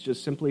verse. It's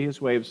just simply his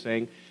way of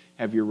saying,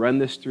 have you run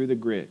this through the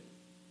grid?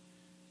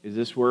 Is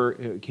this where,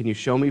 can you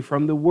show me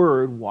from the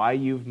Word why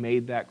you've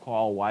made that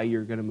call, why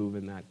you're going to move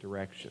in that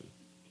direction?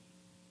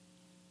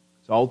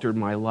 It's altered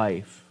my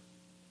life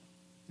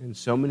in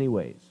so many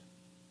ways.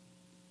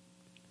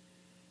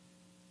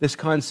 This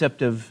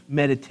concept of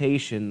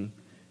meditation,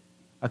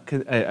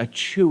 a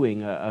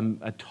chewing,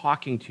 a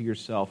talking to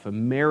yourself, a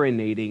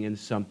marinating in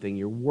something,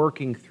 you're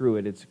working through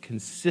it, it's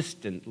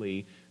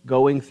consistently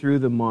going through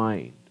the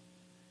mind.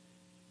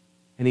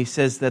 And he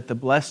says that the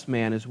blessed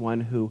man is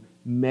one who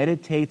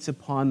meditates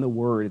upon the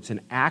Word. It's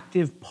an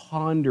active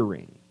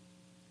pondering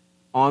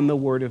on the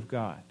Word of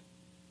God.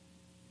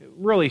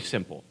 Really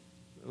simple.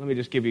 Let me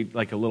just give you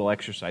like a little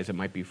exercise that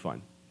might be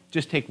fun.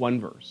 Just take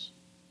one verse.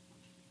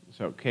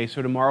 So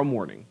tomorrow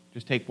morning,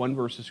 just take one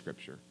verse of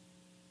Scripture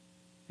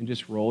and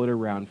just roll it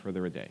around for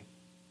a day.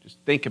 Just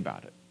think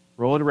about it.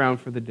 Roll it around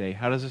for the day.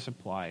 How does this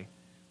apply?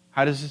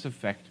 How does this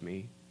affect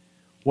me?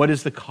 What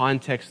is the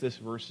context this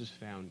verse is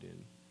found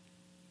in?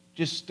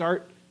 Just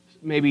start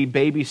maybe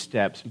baby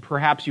steps.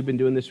 Perhaps you've been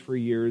doing this for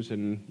years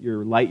and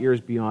you're light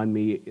years beyond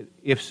me.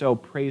 If so,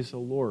 praise the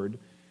Lord.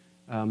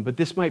 But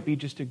this might be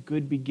just a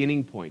good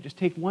beginning point. Just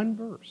take one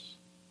verse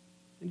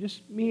and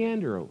just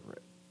meander over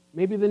it.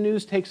 Maybe the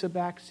news takes a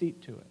back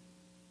seat to it.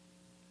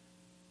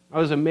 I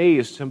was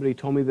amazed. Somebody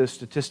told me this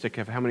statistic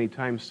of how many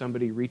times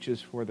somebody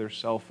reaches for their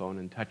cell phone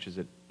and touches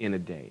it in a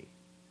day.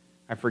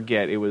 I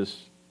forget. It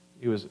was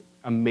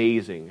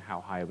amazing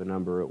how high of a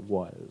number it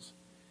was.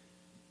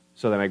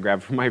 So then I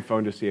grabbed for my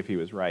phone to see if he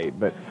was right.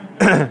 But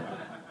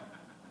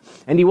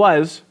and he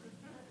was.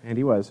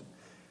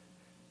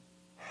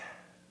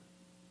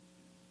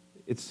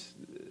 It's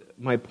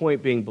my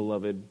point being,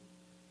 beloved,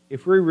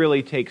 if we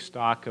really take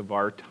stock of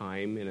our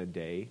time in a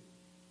day,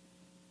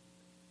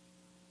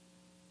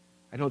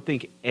 I don't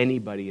think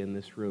anybody in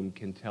this room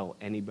can tell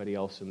anybody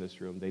else in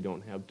this room they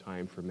don't have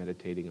time for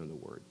meditating on the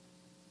Word.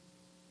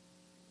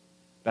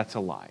 That's a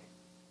lie.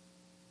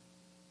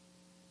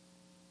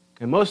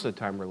 And most of the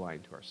time we're lying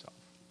to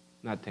ourselves,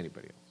 not to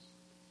anybody else.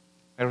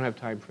 I don't have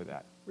time for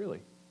that. Really.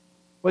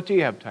 What do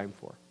you have time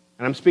for?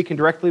 And I'm speaking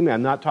directly to me.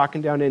 I'm not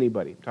talking down to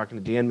anybody. I'm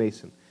talking to Dan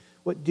Mason.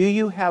 What do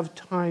you have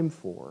time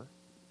for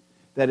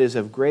that is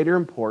of greater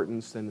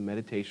importance than the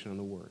meditation on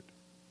the Word?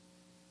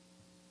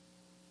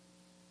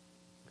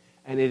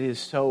 And it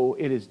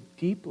is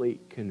deeply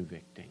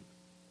convicting.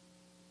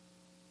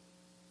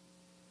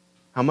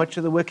 How much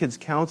of the wicked's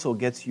counsel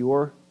gets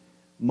your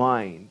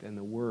mind and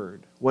the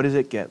Word? What does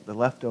it get? The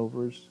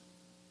leftovers?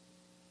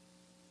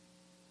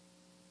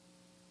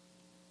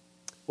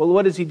 Well,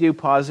 what does he do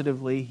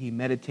positively? He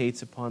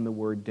meditates upon the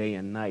Word day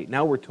and night.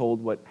 Now we're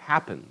told what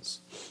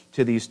happens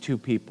to these two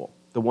people.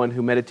 The one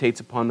who meditates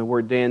upon the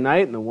Word day and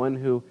night, and the one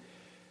who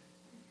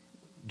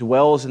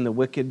dwells in the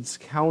wicked's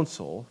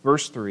counsel.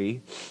 Verse 3,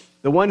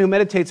 the one who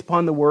meditates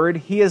upon the Word,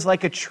 he is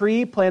like a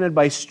tree planted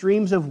by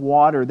streams of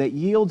water that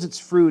yields its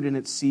fruit in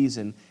its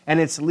season,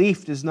 and its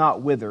leaf does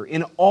not wither.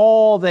 In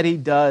all that he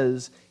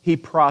does, he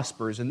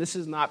prospers. And this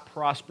is not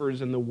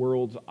prospers in the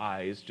world's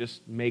eyes.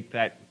 Just make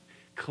that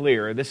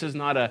clear. This is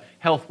not a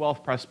health,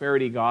 wealth,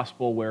 prosperity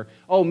gospel where,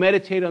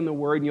 meditate on the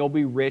Word and you'll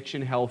be rich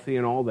and healthy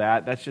and all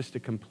that. That's just a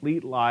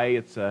complete lie.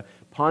 It's a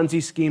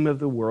Ponzi scheme of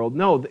the world.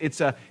 No,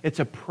 it's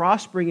a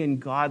prospering in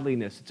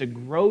godliness. It's a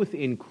growth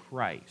in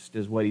Christ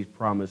is what he's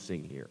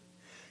promising here.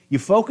 You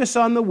focus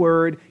on the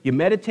Word, you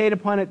meditate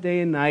upon it day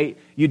and night,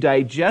 you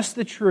digest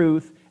the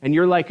truth, and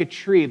you're like a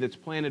tree that's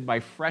planted by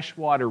fresh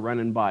water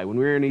running by. When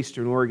we were in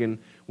Eastern Oregon,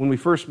 when we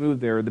first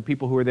moved there, the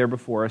people who were there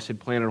before us had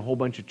planted a whole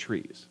bunch of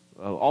trees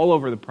all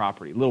over the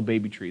property, little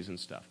baby trees and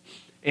stuff.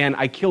 And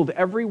I killed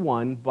every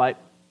one but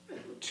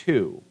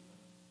two.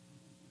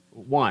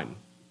 One.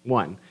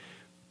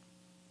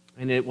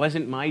 And it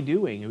wasn't my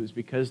doing. It was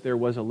because there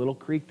was a little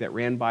creek that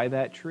ran by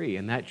that tree.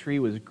 And that tree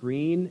was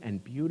green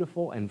and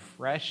beautiful and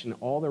fresh, and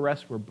all the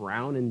rest were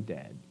brown and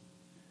dead.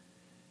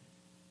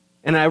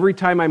 And every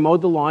time I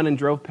mowed the lawn and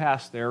drove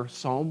past there,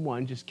 Psalm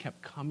 1 just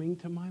kept coming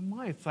to my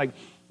mind. It's like,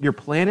 you're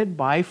planted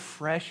by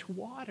fresh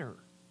water.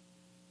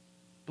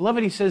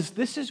 Beloved, he says,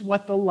 this is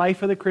what the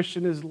life of the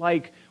Christian is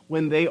like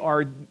when they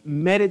are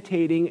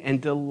meditating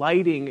and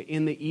delighting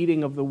in the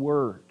eating of the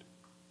Word.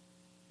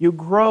 You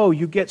grow,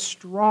 you get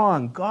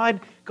strong.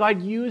 God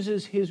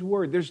uses His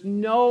Word. There's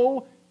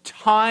no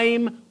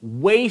time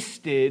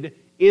wasted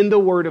in the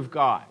Word of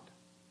God.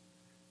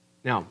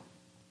 Now,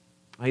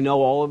 I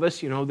know all of us,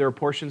 there are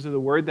portions of the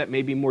Word that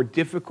may be more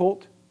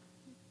difficult.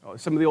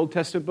 Some of the Old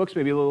Testament books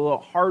may be a little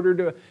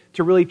harder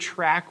to really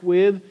track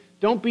with.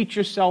 Don't beat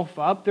yourself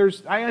up.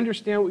 I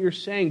understand what you're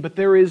saying, but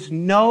there is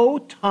no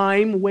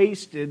time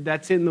wasted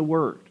that's in the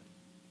Word.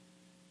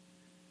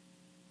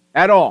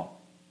 At all.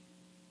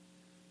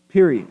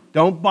 Period.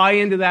 Don't buy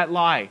into that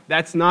lie.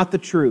 That's not the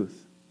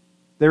truth.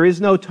 There is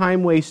no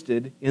time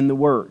wasted in the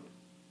Word.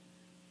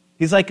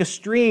 He's like a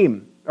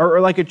stream,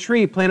 or like a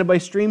tree planted by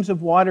streams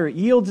of water. It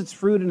yields its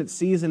fruit in its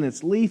season,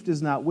 its leaf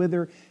does not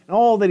wither, and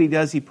all that he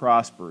does, he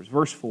prospers.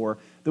 Verse 4,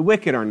 the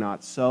wicked are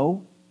not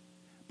so,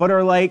 but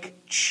are like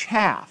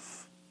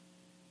chaff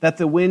that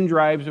the wind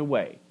drives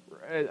away.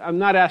 I'm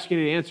not asking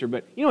you to answer,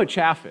 but you know what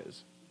chaff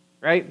is,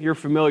 right? You're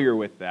familiar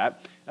with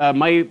that.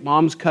 My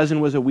mom's cousin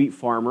was a wheat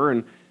farmer,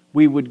 and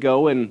we would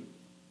go, and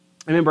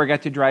I remember I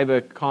got to drive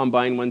a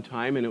combine one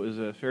time, and it was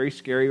a very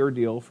scary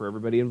ordeal for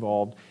everybody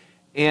involved.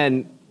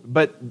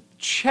 But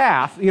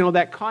chaff,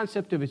 that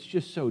concept of it's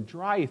just so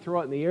dry, you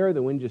throw it in the air,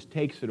 the wind just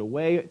takes it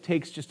away. It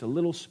takes just a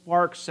little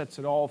spark, sets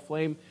it all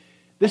aflame.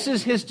 This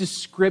is his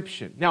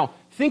description. Now,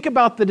 think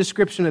about the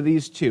description of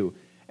these two.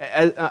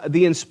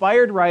 The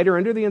inspired writer,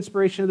 under the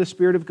inspiration of the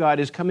Spirit of God,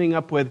 is coming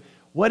up with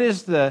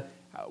what's the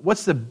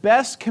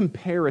best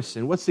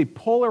comparison, what's the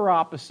polar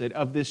opposite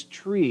of this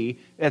tree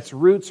that's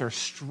roots are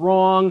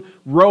strong,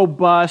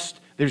 robust,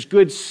 there's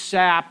good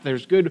sap,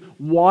 there's good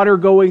water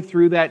going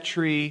through that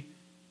tree.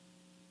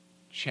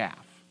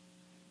 Chaff.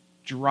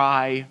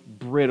 Dry,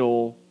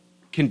 brittle,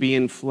 can be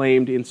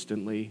inflamed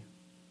instantly.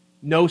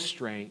 No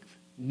strength,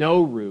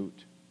 no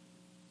root.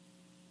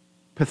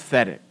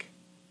 Pathetic.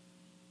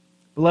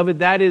 Beloved,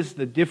 that is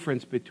the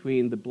difference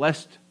between the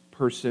blessed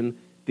person,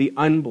 the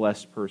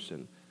unblessed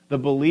person, the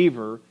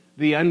believer,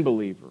 the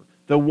unbeliever,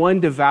 the one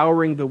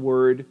devouring the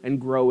Word and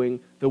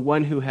growing, the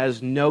one who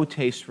has no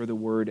taste for the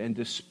Word and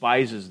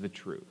despises the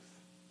truth.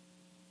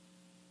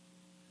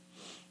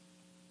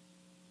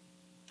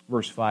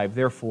 Verse 5,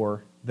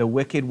 therefore, the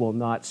wicked will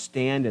not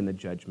stand in the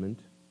judgment,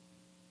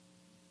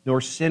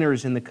 nor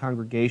sinners in the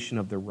congregation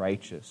of the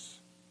righteous.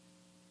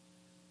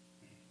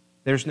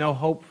 There's no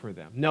hope for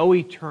them, no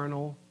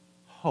eternal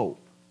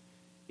hope.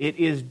 It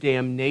is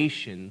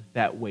damnation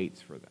that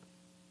waits for them.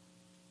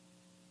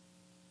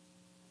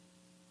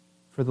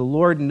 For the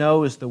Lord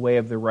knows the way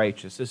of the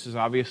righteous. This is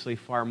obviously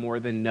far more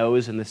than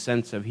knows in the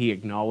sense of he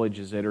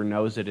acknowledges it or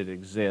knows that it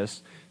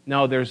exists.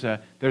 No, there's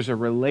a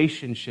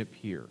relationship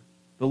here.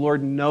 The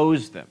Lord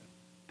knows them.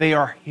 They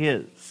are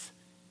His.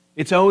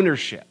 It's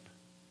ownership.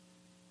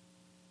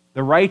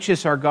 The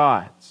righteous are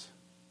God's.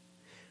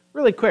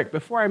 Really quick,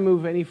 before I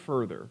move any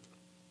further,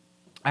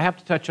 I have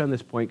to touch on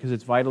this point because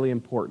it's vitally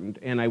important,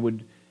 and I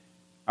would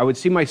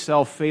see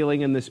myself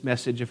failing in this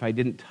message if I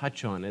didn't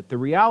touch on it. The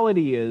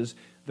reality is,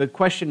 the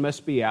question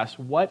must be asked,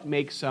 what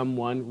makes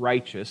someone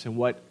righteous and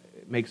what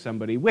makes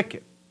somebody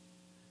wicked?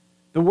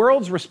 The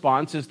world's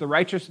response is the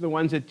righteous are the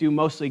ones that do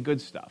mostly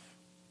good stuff,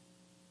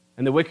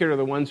 and the wicked are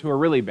the ones who are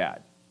really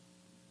bad.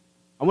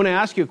 I want to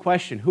ask you a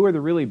question. Who are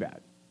the really bad?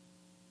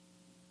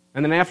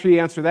 And then after you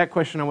answer that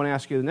question, I want to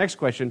ask you the next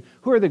question.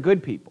 Who are the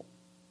good people?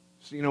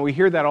 So, we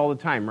hear that all the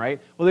time,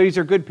 right? Well, these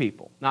are good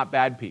people, not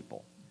bad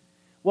people.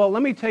 Well,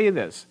 let me tell you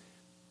this.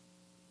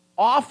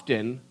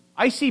 Often,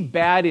 I see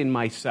bad in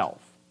myself.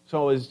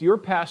 So is your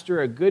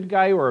pastor a good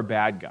guy or a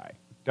bad guy?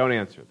 Don't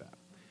answer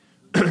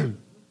that. Am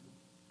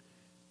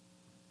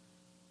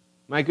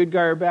I a good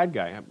guy or a bad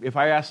guy? If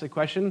I ask the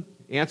question,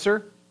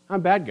 answer, I'm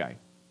a bad guy.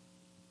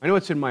 I know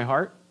what's in my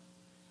heart.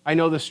 I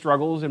know the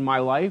struggles in my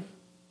life.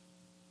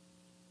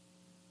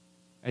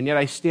 And yet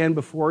I stand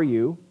before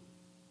you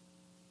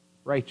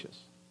righteous.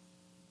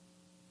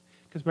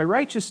 Because my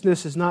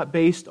righteousness is not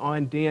based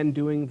on Dan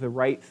doing the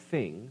right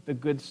thing, the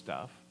good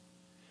stuff.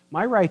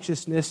 My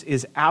righteousness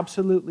is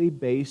absolutely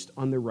based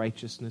on the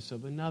righteousness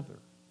of another.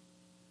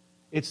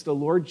 It's the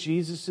Lord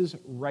Jesus'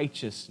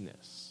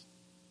 righteousness.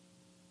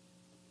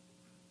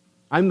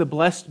 I'm the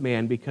blessed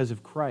man because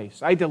of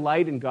Christ. I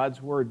delight in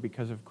God's word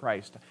because of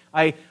Christ.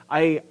 I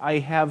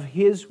have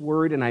His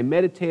word and I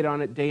meditate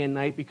on it day and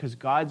night because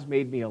God's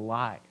made me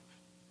alive.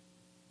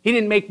 He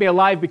didn't make me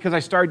alive because I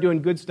started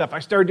doing good stuff. I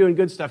started doing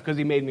good stuff because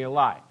he made me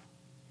alive.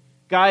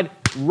 God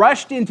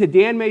rushed into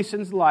Dan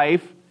Mason's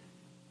life,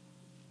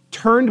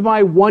 turned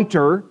my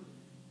wunter,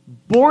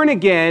 born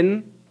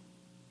again,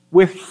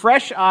 with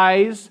fresh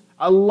eyes,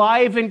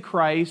 alive in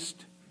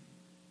Christ.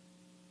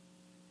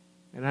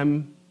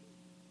 And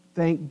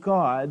thank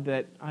God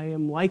that I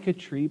am like a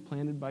tree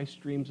planted by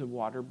streams of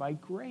water by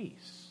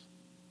grace.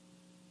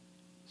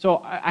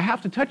 So I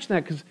have to touch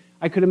that because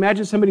I could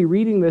imagine somebody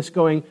reading this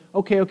going,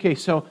 okay,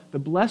 so the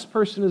blessed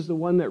person is the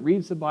one that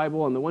reads the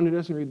Bible, and the one who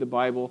doesn't read the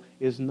Bible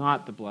is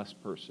not the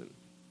blessed person.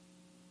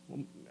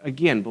 Well,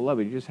 again,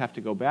 beloved, you just have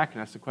to go back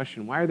and ask the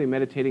question, why are they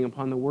meditating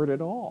upon the Word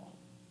at all?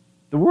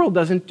 The world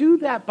doesn't do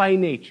that by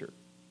nature.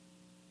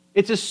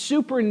 It's a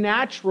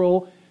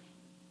supernatural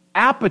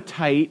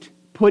appetite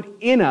put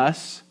in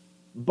us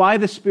by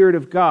the Spirit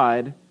of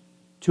God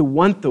to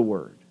want the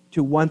Word,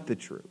 to want the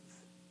truth.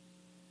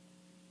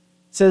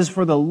 It says,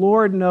 for the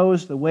Lord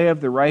knows the way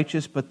of the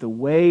righteous, but the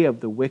way of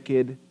the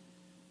wicked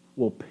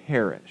will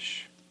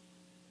perish.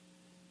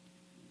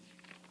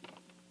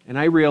 And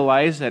I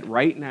realize that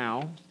right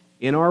now,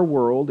 in our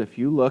world, if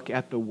you look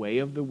at the way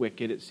of the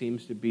wicked, it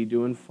seems to be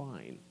doing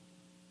fine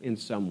in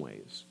some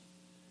ways.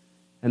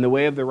 And the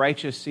way of the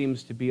righteous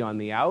seems to be on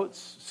the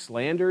outs,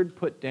 slandered,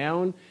 put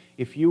down.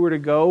 If you were to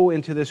go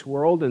into this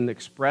world and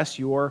express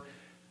your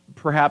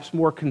perhaps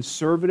more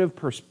conservative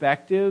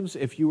perspectives,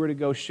 if you were to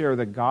go share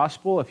the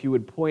gospel, if you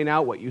would point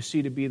out what you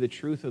see to be the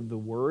truth of the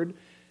Word,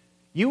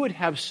 you would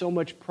have so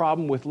much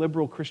problem with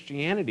liberal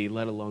Christianity,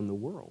 let alone the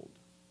world.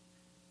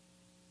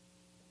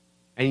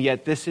 And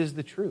yet this is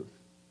the truth.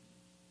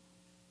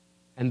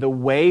 And the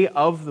way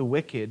of the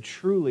wicked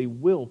truly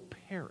will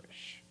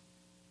perish.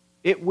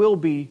 It will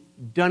be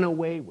done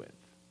away with.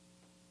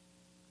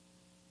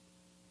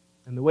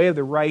 And the way of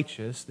the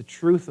righteous, the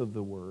truth of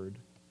the Word,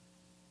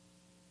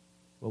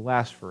 will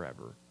last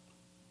forever.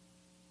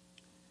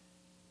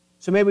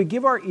 So may we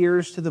give our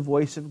ears to the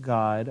voice of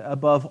God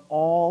above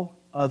all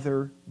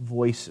other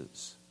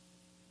voices.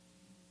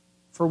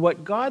 For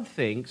what God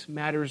thinks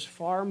matters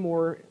far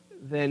more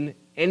than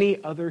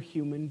any other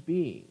human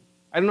being.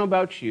 I don't know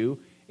about you,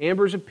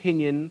 Amber's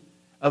opinion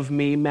of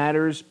me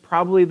matters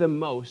probably the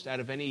most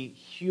out of any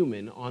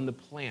human on the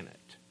planet.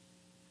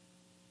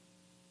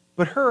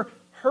 But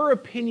her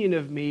opinion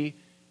of me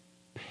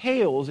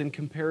pales in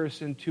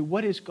comparison to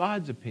what is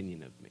God's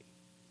opinion of me.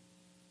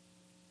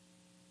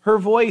 Her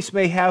voice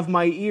may have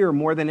my ear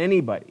more than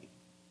anybody,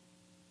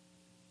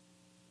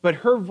 but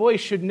her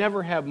voice should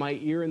never have my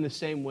ear in the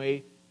same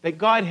way that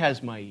God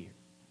has my ear.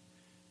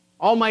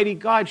 Almighty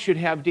God should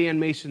have Dan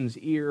Mason's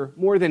ear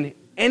more than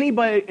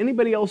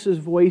anybody else's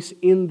voice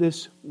in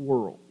this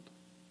world.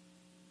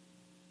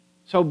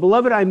 So,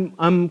 beloved,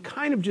 I'm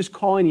kind of just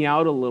calling you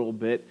out a little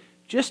bit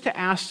just to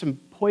ask some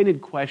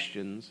pointed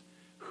questions.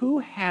 Who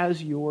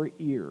has your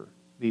ear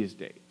these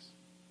days?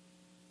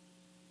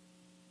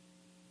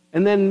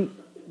 And then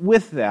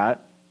with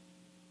that,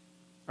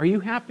 are you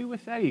happy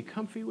with that? Are you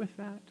comfy with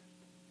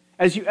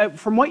that?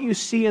 From what you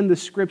see in the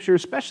Scripture,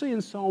 especially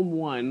in Psalm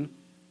 1,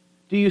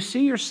 do you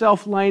see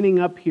yourself lining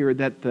up here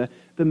that the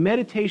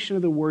meditation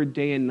of the Word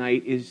day and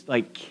night is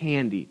like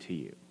candy to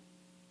you?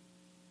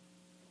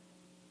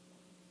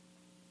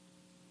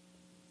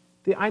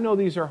 I know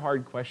these are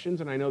hard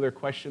questions, and I know they're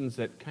questions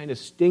that kind of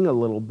sting a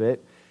little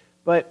bit,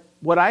 but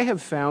what I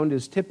have found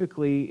is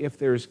typically if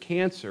there's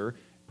cancer,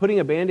 putting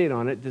a Band-Aid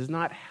on it does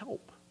not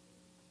help.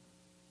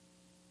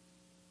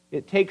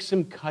 It takes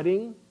some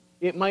cutting.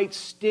 It might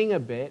sting a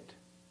bit,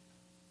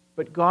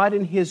 but God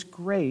in His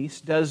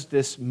grace does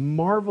this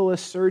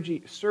marvelous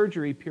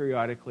surgery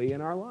periodically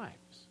in our lives.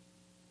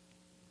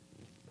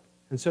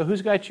 And so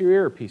who's got your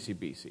ear,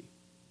 PCBC?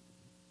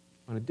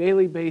 On a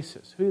daily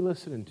basis, who are you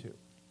listening to?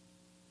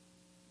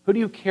 Who do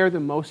you care the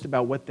most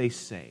about what they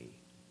say?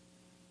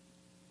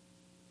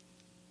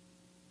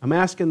 I'm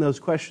asking those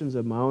questions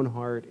of my own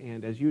heart,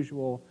 and as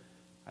usual,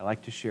 I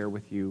like to share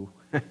with you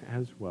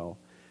as well.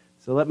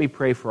 So let me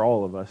pray for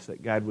all of us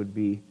that God would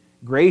be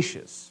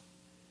gracious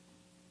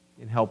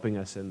in helping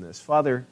us in this. Father,